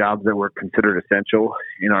to find jobs that were considered essential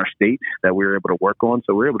in our state that we were able to work on.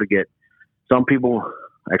 So we were able to get, some people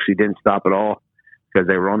actually didn't stop at all because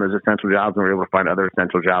they were on those essential jobs, and we were able to find other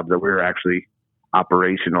essential jobs that we were actually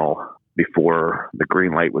operational before the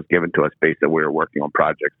green light was given to us based that we were working on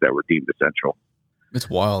projects that were deemed essential. It's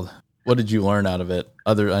wild. What did you learn out of it?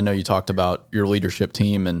 I know you talked about your leadership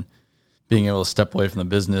team and being able to step away from the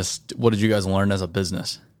business. What did you guys learn as a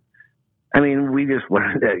business? I mean, we just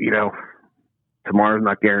learned that, tomorrow's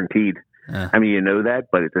not guaranteed. I mean, that,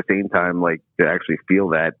 but at the same time, like, to actually feel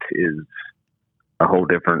that is a whole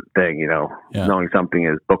different thing, Knowing something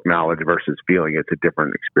is book knowledge versus feeling it's a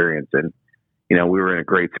different experience. And, we were in a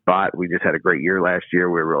great spot. We just had a great year last year.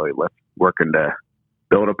 We were really working to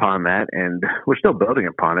build upon that, and we're still building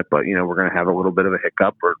upon it, but, we're going to have a little bit of a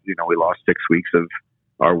hiccup, or, we lost 6 weeks of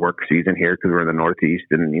our work season here because we're in the Northeast,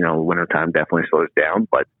 and, wintertime definitely slows down,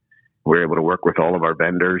 but we're able to work with all of our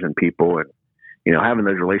vendors and people, and, having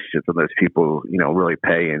those relationships with those people, really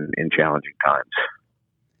pay in challenging times.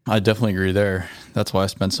 I definitely agree there. That's why I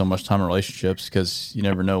spend so much time in relationships, because you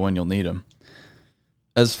never know when you'll need them.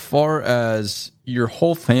 As far as your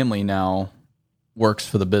whole family now works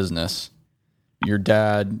for the business, your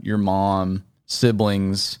dad, your mom,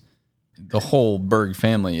 siblings, the whole Berg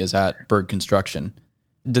family is at Berg Construction.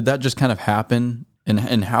 Did that just kind of happen?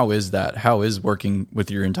 And how is that? How is working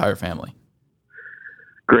with your entire family?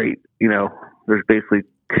 Great. There's basically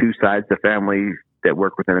two sides to family that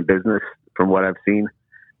work within a business from what I've seen.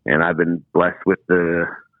 And I've been blessed with the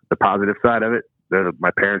positive side of it.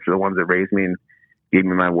 My parents are the ones that raised me and gave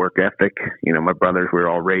me my work ethic. My brothers were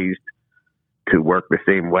all raised to work the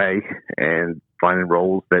same way, and finding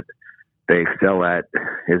roles that they excel at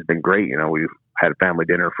has been great. We've had a family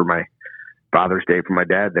dinner for my Father's Day for my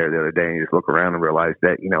dad there the other day, and you just look around and realize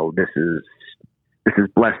that, this has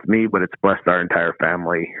blessed me, but it's blessed our entire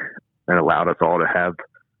family and allowed us all to have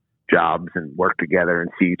jobs and work together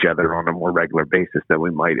and see each other on a more regular basis than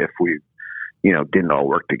we might if we, didn't all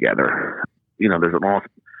work together. There's an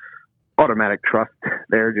automatic trust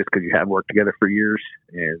there just because you have worked together for years.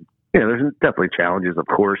 And, there's definitely challenges, of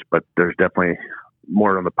course, but there's definitely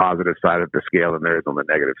more on the positive side of the scale than there is on the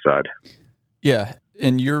negative side. Yeah.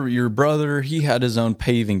 And your brother, he had his own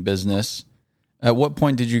paving business. At what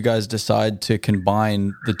point did you guys decide to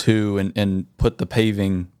combine the two and put the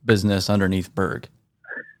paving business underneath Berg?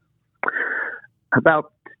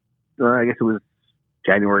 About, I guess it was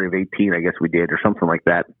January of 18, I guess we did, or something like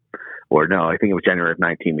that. Or no, I think it was January of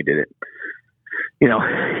 19 we did it.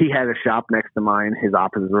 He had a shop next to mine. His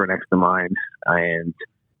offices were next to mine. And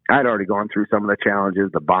I'd already gone through some of the challenges,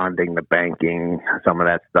 the bonding, the banking, some of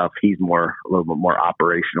that stuff. He's a little bit more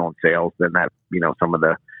operational in sales than that, some of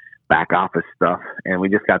the back office stuff. And we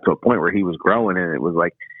just got to a point where he was growing, and it was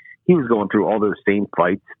like he was going through all those same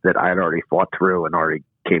fights that I had already fought through and already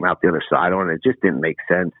came out the other side on. It just didn't make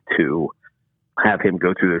sense to have him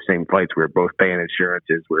go through those same fights. We were both paying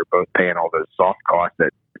insurances. We were both paying all those soft costs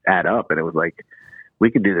that add up. And it was like, we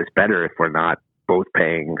could do this better if we're not both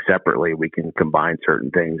paying separately. We can combine certain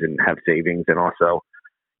things and have savings. And also,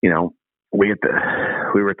 we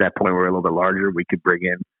were at that point where we're a little bit larger. We could bring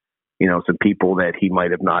in, some people that he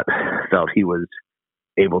might have not felt he was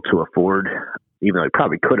able to afford, even though he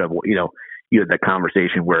probably could have. You had that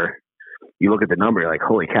conversation where you look at the number, you're like,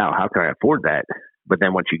 holy cow, how can I afford that? But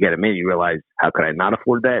then once you get him in, you realize, how could I not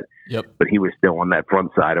afford that? Yep. But he was still on that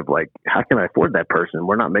front side of like, how can I afford that person?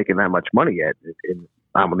 We're not making that much money yet. And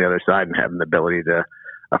I'm on the other side and having the ability to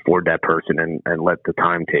afford that person and let the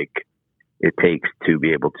time it takes to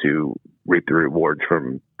be able to reap the rewards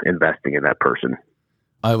from investing in that person.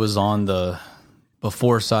 I was on the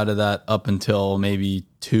before side of that up until maybe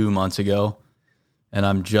 2 months ago. And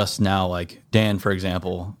I'm just now, like Dan, for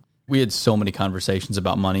example, we had so many conversations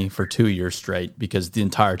about money for 2 years straight, because the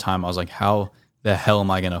entire time I was like, how the hell am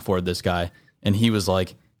I going to afford this guy? And he was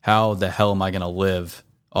like, how the hell am I going to live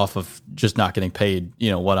off of just not getting paid,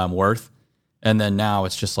 what I'm worth. And then now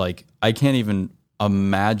it's just like, I can't even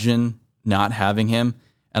imagine not having him.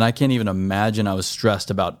 And I can't even imagine I was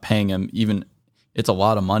stressed about paying him. Even it's a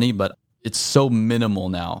lot of money, but it's so minimal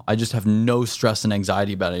now. I just have no stress and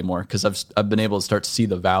anxiety about it anymore because I've been able to start to see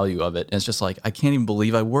the value of it. And it's just like, I can't even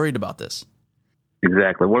believe I worried about this.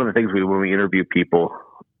 Exactly. One of the things when we interview people,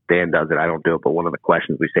 Dan does it, I don't do it, but one of the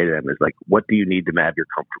questions we say to them is like, what do you need to have your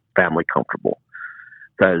family comfortable?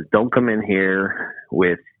 Because don't come in here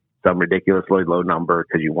with some ridiculously low number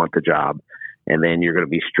because you want the job, and then you're going to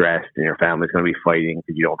be stressed and your family's going to be fighting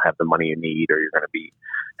because you don't have the money you need, or you're going to be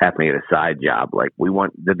having to get a side job. Like, we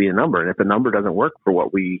want to be a number, and if the number doesn't work for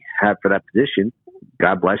what we have for that position,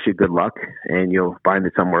 God bless you, good luck, and you'll find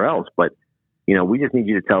it somewhere else. But we just need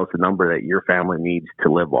you to tell us the number that your family needs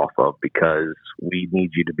to live off of, because we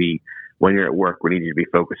need you to be, when you're at work, we need you to be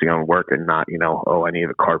focusing on work and not, I need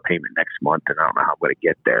a car payment next month and I don't know how I'm going to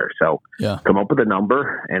get there. So come up with a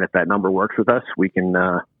number. And if that number works with us, we can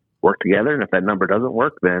work together. And if that number doesn't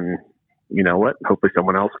work, then you know what? Hopefully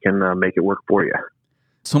someone else can make it work for you.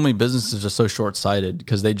 So many businesses are so short-sighted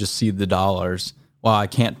because they just see the dollars. Well, I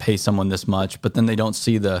can't pay someone this much, but then they don't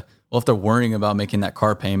see if they're worrying about making that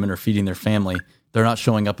car payment or feeding their family, they're not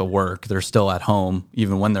showing up at work. They're still at home,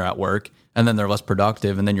 even when they're at work, and then they're less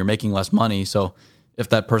productive, and then you're making less money. So if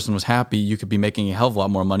that person was happy, you could be making a hell of a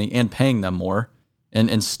lot more money and paying them more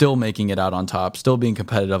and still making it out on top, still being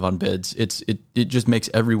competitive on bids. It just makes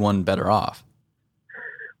everyone better off.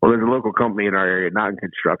 Well, there's a local company in our area, not in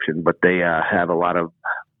construction, but they have a lot of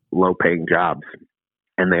low-paying jobs,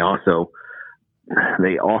 and they offboard,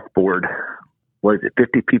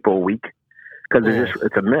 50 people a week? Because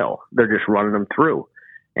it's a mill. They're just running them through.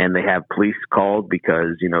 And they have police called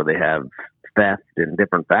because, they have theft and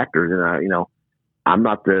different factors. And, I'm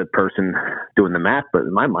not the person doing the math, but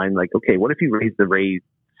in my mind, like, okay, what if you raise the rate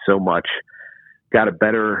so much, got a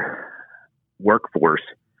better workforce?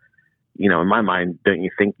 In my mind, don't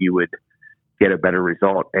you think you would get a better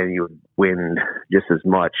result and you would win just as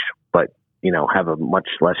much, but, have a much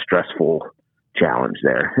less stressful challenge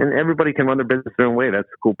there? And everybody can run their business their own way. That's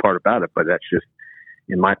the cool part about it. But that's just,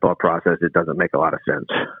 in my thought process, it doesn't make a lot of sense.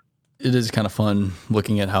 It is kind of fun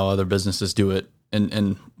looking at how other businesses do it.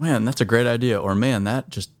 And man, that's a great idea. Or man, that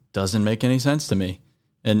just doesn't make any sense to me.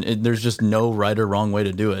 And there's just no right or wrong way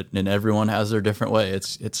to do it. And everyone has their different way.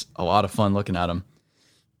 It's a lot of fun looking at them.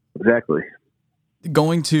 Exactly.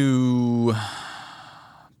 Going to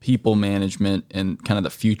people management and kind of the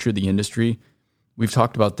future of the industry. We've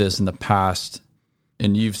talked about this in the past,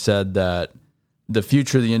 and you've said that the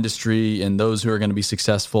future of the industry and those who are going to be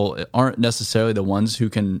successful aren't necessarily the ones who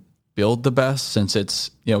can build the best, since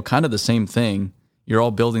it's, kind of the same thing. You're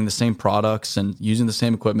all building the same products and using the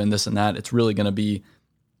same equipment, this and that. It's really going to be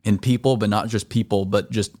in people, but not just people,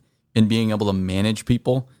 but just in being able to manage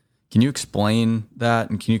people. Can you explain that?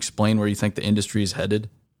 And can you explain where you think the industry is headed?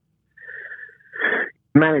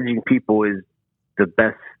 Managing people is the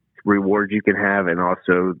best reward you can have, and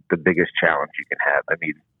also the biggest challenge you can have. I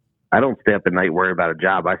mean, I don't stay up at night worrying about a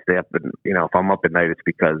job. I stay up and, if I'm up at night, it's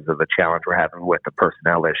because of a challenge we're having with a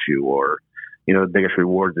personnel issue, or, the biggest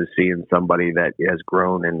rewards is seeing somebody that has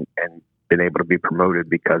grown and been able to be promoted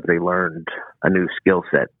because they learned a new skill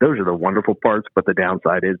set. Those are the wonderful parts, but the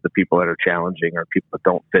downside is the people that are challenging are people that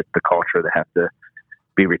don't fit the culture that have to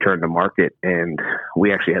be returned to market. And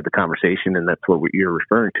we actually had the conversation, and that's what you're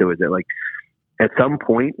referring to, is that, like, at some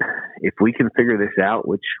point, if we can figure this out,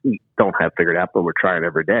 which we don't have figured out, but we're trying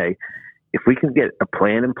every day, if we can get a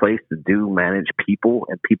plan in place to manage people,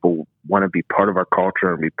 and people want to be part of our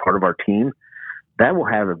culture and be part of our team, that will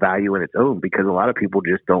have a value in its own, because a lot of people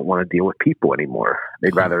just don't want to deal with people anymore.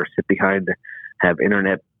 They'd rather sit behind, have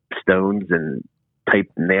internet stones and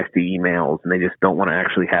type nasty emails, and they just don't want to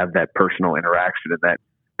actually have that personal interaction and that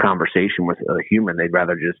conversation with a human. They'd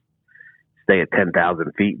rather just stay at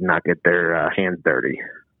 10,000 feet and not get their hands dirty.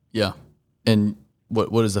 Yeah. And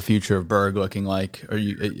what is the future of Berg looking like?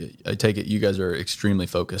 I take it you guys are extremely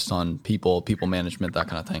focused on people management, that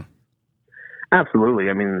kind of thing. Absolutely.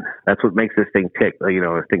 I mean, that's what makes this thing tick.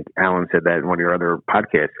 I think Alan said that in one of your other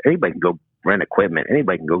podcasts. Anybody can go rent equipment.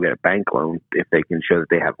 Anybody can go get a bank loan if they can show that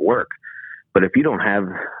they have work. But if you don't have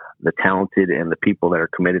the talented and the people that are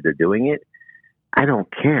committed to doing it, I don't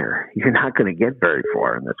care. You're not going to get very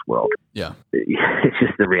far in this world. Yeah. It's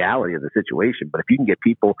just the reality of the situation. But if you can get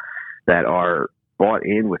people that are bought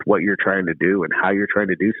in with what you're trying to do and how you're trying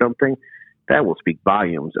to do something, that will speak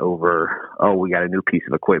volumes over, we got a new piece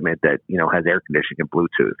of equipment that, has air conditioning and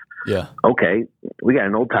Bluetooth. Yeah. Okay. We got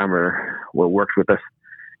an old timer who works with us,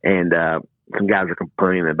 and some guys are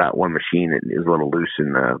complaining about one machine that is a little loose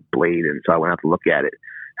in the blade. And so I went out to look at it.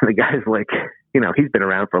 And the guy's like, he's been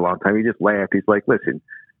around for a long time. He just laughed. He's like, listen,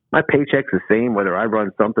 my paycheck's the same whether I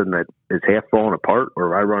run something that is half falling apart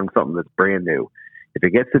or I run something that's brand new. If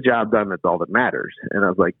it gets the job done, that's all that matters. And I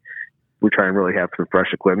was like, we try and really have some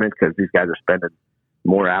fresh equipment because these guys are spending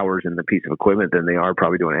more hours in the piece of equipment than they are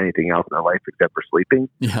probably doing anything else in their life except for sleeping.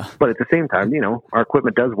 Yeah. But at the same time, our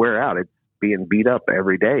equipment does wear out. It's being beat up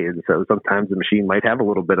every day. And so sometimes the machine might have a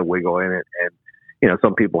little bit of wiggle in it. And,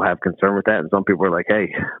 some people have concern with that. And some people are like,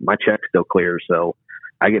 hey, my check's still clear. So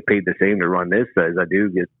I get paid the same to run this as I do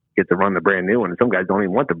get to run the brand new one. And some guys don't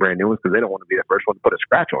even want the brand new ones because they don't want to be the first one to put a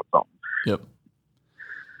scratch on something. Yep.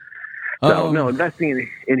 So, no, investing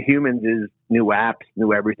in humans is new apps,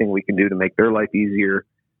 new everything we can do to make their life easier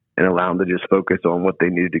and allow them to just focus on what they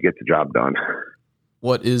need to get the job done.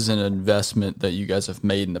 What is an investment that you guys have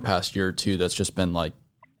made in the past year or two that's just been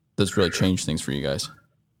that's really changed things for you guys?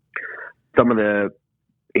 Some of the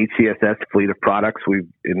HCSS fleet of products we've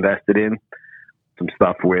invested in, some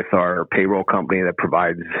stuff with our payroll company that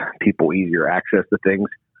provides people easier access to things.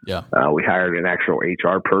 Yeah. We hired an actual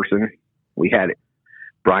HR person.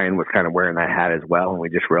 Brian was kind of wearing that hat as well, and we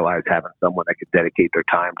just realized having someone that could dedicate their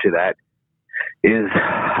time to that is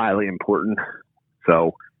highly important.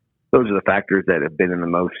 So those are the factors that have been in the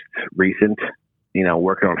most recent,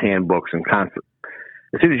 working on handbooks and constant.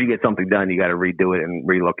 As soon as you get something done, you got to redo it and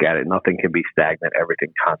relook at it. Nothing can be stagnant.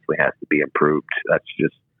 Everything constantly has to be improved. That's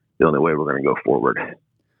just the only way we're going to go forward.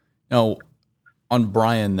 Now, on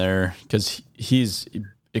Brian there, because he's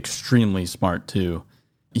extremely smart too.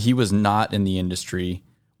 He was not in the industry.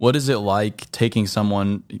 What is it like taking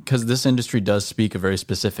someone, because this industry does speak a very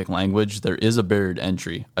specific language. There is a barrier to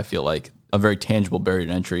entry, I feel like, a very tangible barrier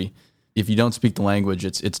to entry. If you don't speak the language,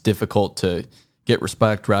 it's difficult to get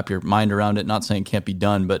respect, wrap your mind around it. Not saying it can't be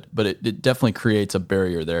done, but it definitely creates a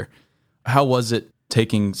barrier there. How was it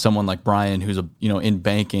taking someone like Brian, who's in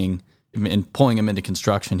banking, and pulling him into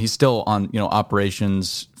construction? He's still on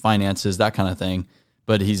operations, finances, that kind of thing,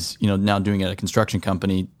 but he's now doing it at a construction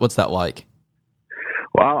company. What's that like?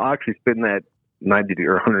 Well, I'll actually spin that 90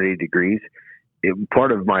 or 180 degrees.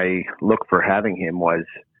 Part of my look for having him was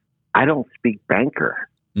I don't speak banker.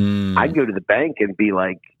 I'd go to the bank and be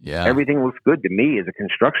like, everything looks good to me as a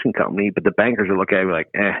construction company, but the bankers are looking at me like,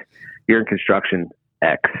 you're in construction,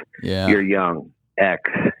 X. Yeah. You're young, X.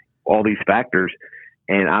 All these factors.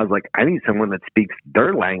 And I was like, I need someone that speaks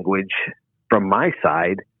their language from my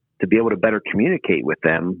side to be able to better communicate with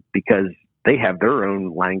them because they have their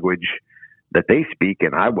own language that they speak,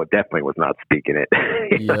 and I definitely was not speaking it.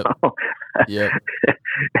 Yep.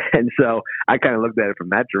 And so I kind of looked at it from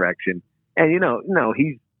that direction. And,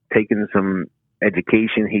 he's taken some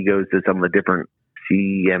education. He goes to some of the different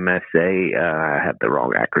CMSA. I have the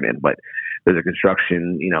wrong acronym, but there's a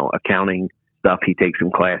construction, accounting stuff. He takes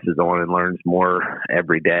some classes on and learns more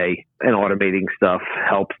every day. And automating stuff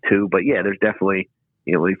helps too. But yeah, there's definitely,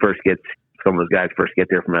 when some of those guys first get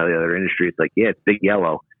there from the other industry, it's like, it's big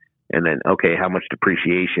yellow. And then, okay, how much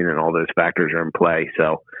depreciation and all those factors are in play.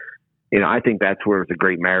 So, I think that's where it's a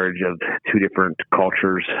great marriage of two different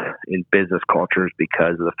cultures in business cultures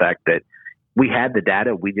because of the fact that we had the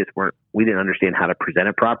data. We didn't understand how to present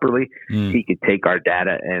it properly. He could take our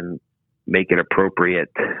data and make it appropriate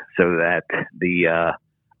so that the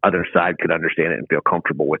other side could understand it and feel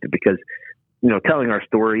comfortable with it. Because, telling our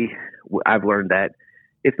story, I've learned that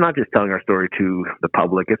it's not just telling our story to the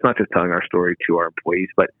public. It's not just telling our story to our employees,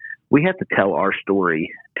 but we have to tell our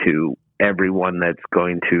story to everyone that's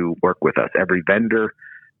going to work with us, every vendor,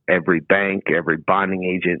 every bank, every bonding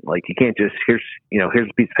agent. Like you can't just, here's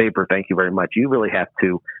a piece of paper. Thank you very much. You really have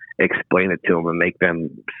to explain it to them and make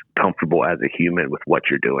them comfortable as a human with what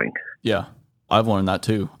you're doing. Yeah. I've learned that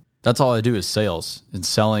too. That's all I do is sales and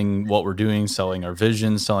selling what we're doing, selling our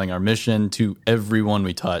vision, selling our mission to everyone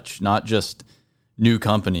we touch, not just new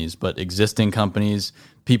companies, but existing companies,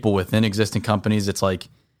 people within existing companies. It's like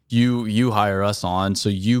you hire us on.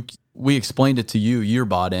 So we explained it to you, you're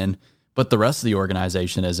bought in, but the rest of the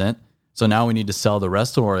organization isn't. So now we need to sell the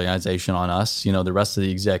rest of the organization on us, the rest of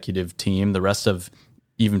the executive team, the rest of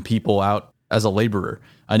even people out as a laborer.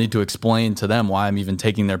 I need to explain to them why I'm even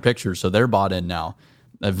taking their pictures. So they're bought in now.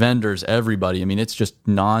 Vendors, everybody. I mean, it's just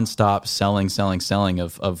nonstop selling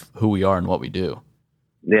of who we are and what we do.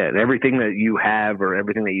 Yeah. And everything that you have or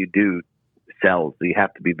everything that you do sells. So you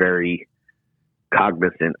have to be very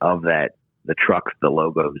cognizant of that. The trucks, the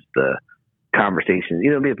logos, the conversations.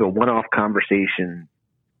 Maybe a one-off conversation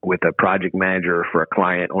with a project manager for a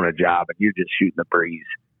client on a job, and you're just shooting the breeze,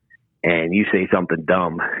 and you say something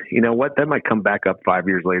dumb. You know what? That might come back up 5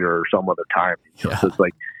 years later or some other time. Yeah. So it's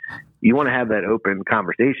like you want to have that open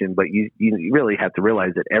conversation, but you really have to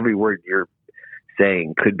realize that every word you're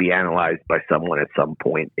saying could be analyzed by someone at some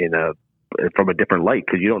point from a different light,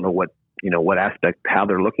 because you don't know what aspect, how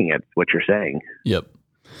they're looking at what you're saying. Yep.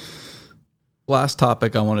 Last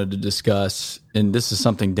topic I wanted to discuss, and this is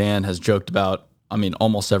something Dan has joked about, I mean,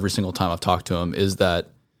 almost every single time I've talked to him, is that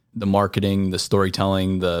the marketing, the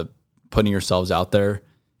storytelling, the putting yourselves out there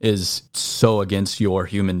is so against your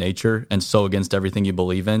human nature and so against everything you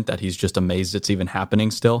believe in that he's just amazed it's even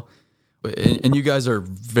happening still. And you guys are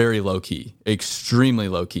very low key, extremely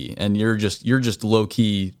low key, and you're just low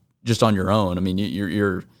key just on your own. I mean,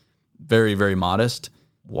 you're very, very modest.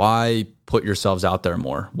 Why put yourselves out there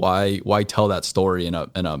more? Why tell that story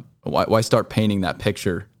why start painting that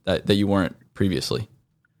picture that you weren't previously?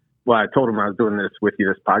 Well, I told him I was doing this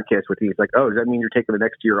podcast with you. He's like, "Oh, does that mean you're taking the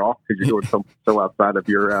next year off because you're doing so outside of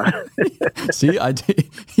your?" See,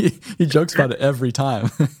 he jokes about it every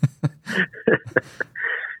time.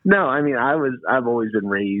 No, I mean, I've always been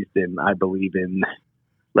raised, and I believe in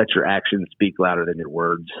let your actions speak louder than your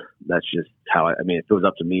words. That's just how I mean, if it was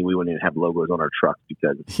up to me, we wouldn't even have logos on our trucks,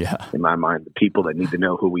 because in my mind, the people that need to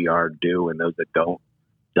know who we are do, and those that don't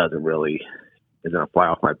is going to fly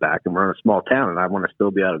off my back. And we're in a small town, and I want to still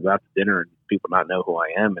be able to go out to dinner and people not know who I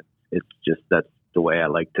am. And it's just, that's the way I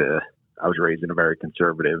was raised in a very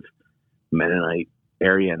conservative Mennonite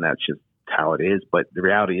area, and that's just how it is. But the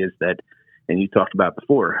reality is that, and you talked about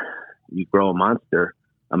before, you grow a monster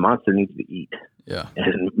needs to eat. Yeah.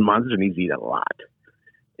 And a monster needs to eat a lot.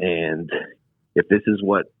 And if this is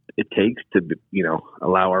what it takes to,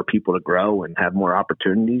 allow our people to grow and have more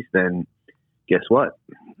opportunities, then guess what?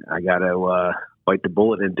 I got to bite the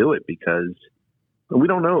bullet and do it, because we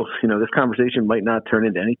don't know. This conversation might not turn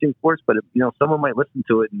into anything for us, but someone might listen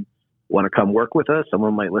to it and want to come work with us.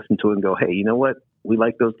 Someone might listen to it and go, "Hey, you know what? We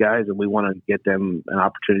like those guys, and we want to get them an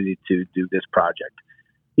opportunity to do this project."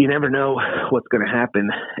 You never know what's going to happen.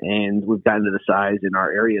 And we've gotten to the size in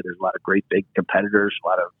our area. There's a lot of great big competitors, a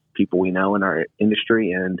lot of people we know in our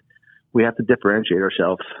industry, and we have to differentiate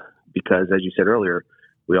ourselves, because, as you said earlier,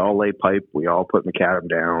 we all lay pipe, we all put macadam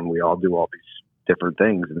down, we all do all these different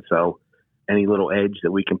things. And so any little edge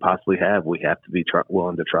that we can possibly have, we have to be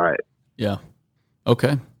willing to try it. Yeah.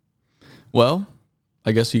 Okay. Well,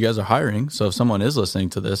 I guess you guys are hiring. So if someone is listening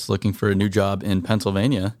to this, looking for a new job in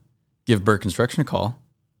Pennsylvania, give Burt Construction a call,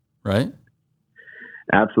 right?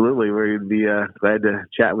 Absolutely. We'd be glad to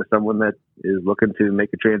chat with someone that is looking to make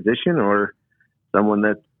a transition, or someone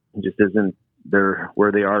that just isn't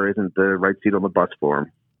where they are isn't the right seat on the bus for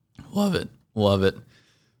them. Love it. Love it.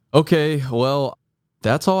 Okay. Well,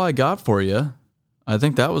 that's all I got for you. I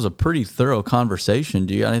think that was a pretty thorough conversation.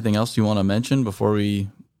 Do you got anything else you want to mention before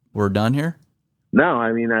we're done here? No,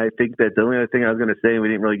 I mean, I think that the only other thing I was going to say, and we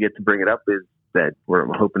didn't really get to bring it up, is that we're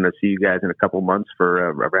hoping to see you guys in a couple months for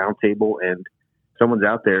a round table. And if someone's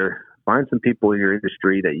out there, find some people in your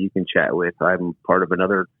industry that you can chat with. I'm part of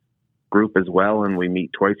another group as well, and we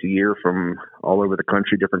meet twice a year from all over the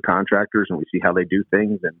country, different contractors, and we see how they do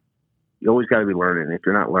things. And you always got to be learning. If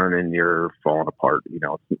you're not learning, you're falling apart.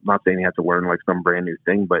 I'm not saying you have to learn like some brand new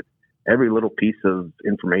thing, but every little piece of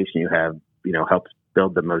information you have, helps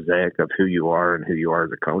build the mosaic of who you are and who you are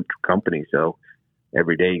as a company. So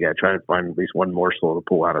every day you got to try to find at least one morsel to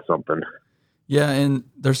pull out of something. Yeah. And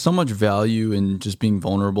there's so much value in just being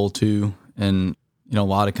vulnerable too. And, a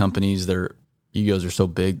lot of companies, their egos are so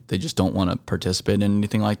big, they just don't want to participate in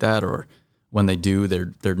anything like that. Or when they do,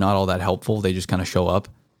 they're not all that helpful. They just kind of show up.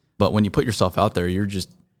 But when you put yourself out there, you're just,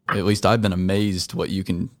 at least I've been amazed what you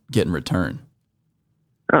can get in return.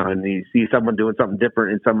 Oh, and you see someone doing something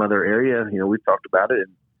different in some other area, we've talked about it, and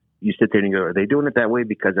you sit there and you go, are they doing it that way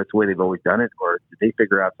because that's the way they've always done it? Or did they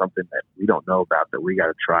figure out something that we don't know about that we got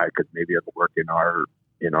to try because maybe it'll work in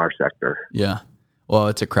our sector? Yeah. Well,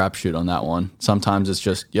 it's a crapshoot on that one. Sometimes it's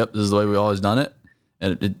just, yep, this is the way we always done it.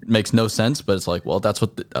 And it makes no sense, but it's like, well, that's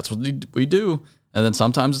what we do. And then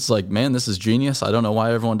sometimes it's like, man, this is genius. I don't know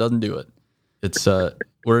why everyone doesn't do it. It's,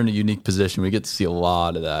 we're in a unique position. We get to see a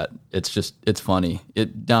lot of that. It's funny.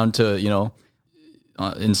 It down to,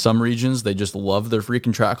 in some regions, they just love their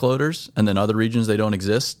freaking track loaders. And then other regions, they don't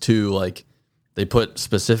exist, to like, they put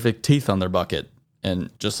specific teeth on their bucket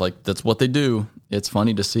and just like, that's what they do. It's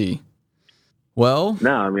funny to see. Well,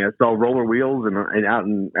 no, I mean, I saw roller wheels and out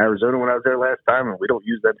in Arizona when I was there last time, and we don't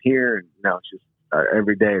use them here. And it's just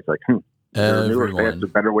every day it's like, there's a newer, faster,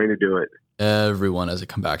 better way to do it. Everyone has a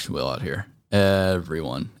compaction wheel out here.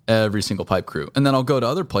 Every single pipe crew. And then I'll go to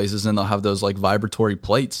other places and they'll have those like vibratory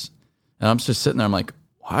plates. And I'm just sitting there. I'm like,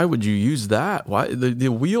 why would you use that? Why the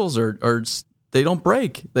wheels are they don't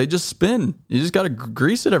break. They just spin. You just got to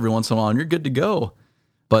grease it every once in a while and you're good to go.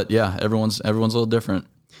 But yeah, everyone's a little different.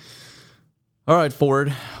 All right,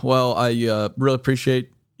 Ford. Well, I really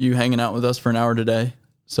appreciate you hanging out with us for an hour today.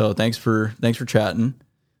 So thanks for chatting.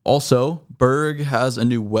 Also, Berg has a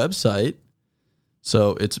new website.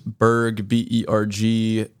 So it's Berg,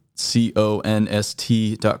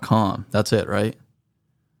 BERGCONST.com. That's it, right?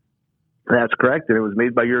 That's correct. And it was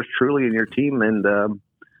made by yours truly and your team. And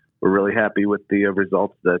we're really happy with the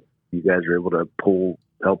results that you guys are able to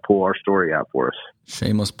help pull our story out for us.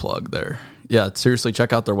 Shameless plug there. Yeah, seriously,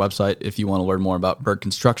 check out their website if you want to learn more about Berg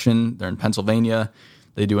Construction. They're in Pennsylvania.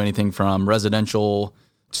 They do anything from residential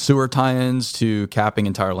sewer tie-ins to capping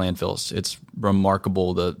entire landfills. It's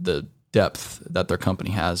remarkable the depth that their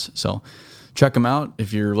company has. So check them out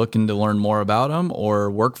if you're looking to learn more about them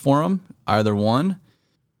or work for them, either one.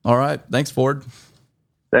 All right. Thanks, Ford.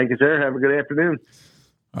 Thank you, sir. Have a good afternoon.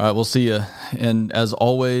 All right. We'll see you. And as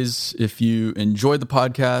always, if you enjoyed the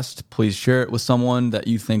podcast, please share it with someone that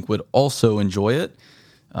you think would also enjoy it.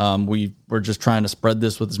 We're just trying to spread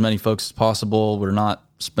this with as many folks as possible. We're not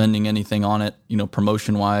spending anything on it,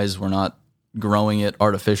 promotion wise. We're not growing it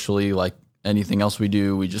artificially like anything else we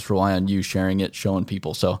do. We just rely on you sharing it, showing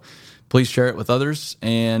people. So please share it with others,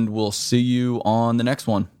 and we'll see you on the next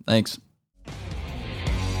one. Thanks.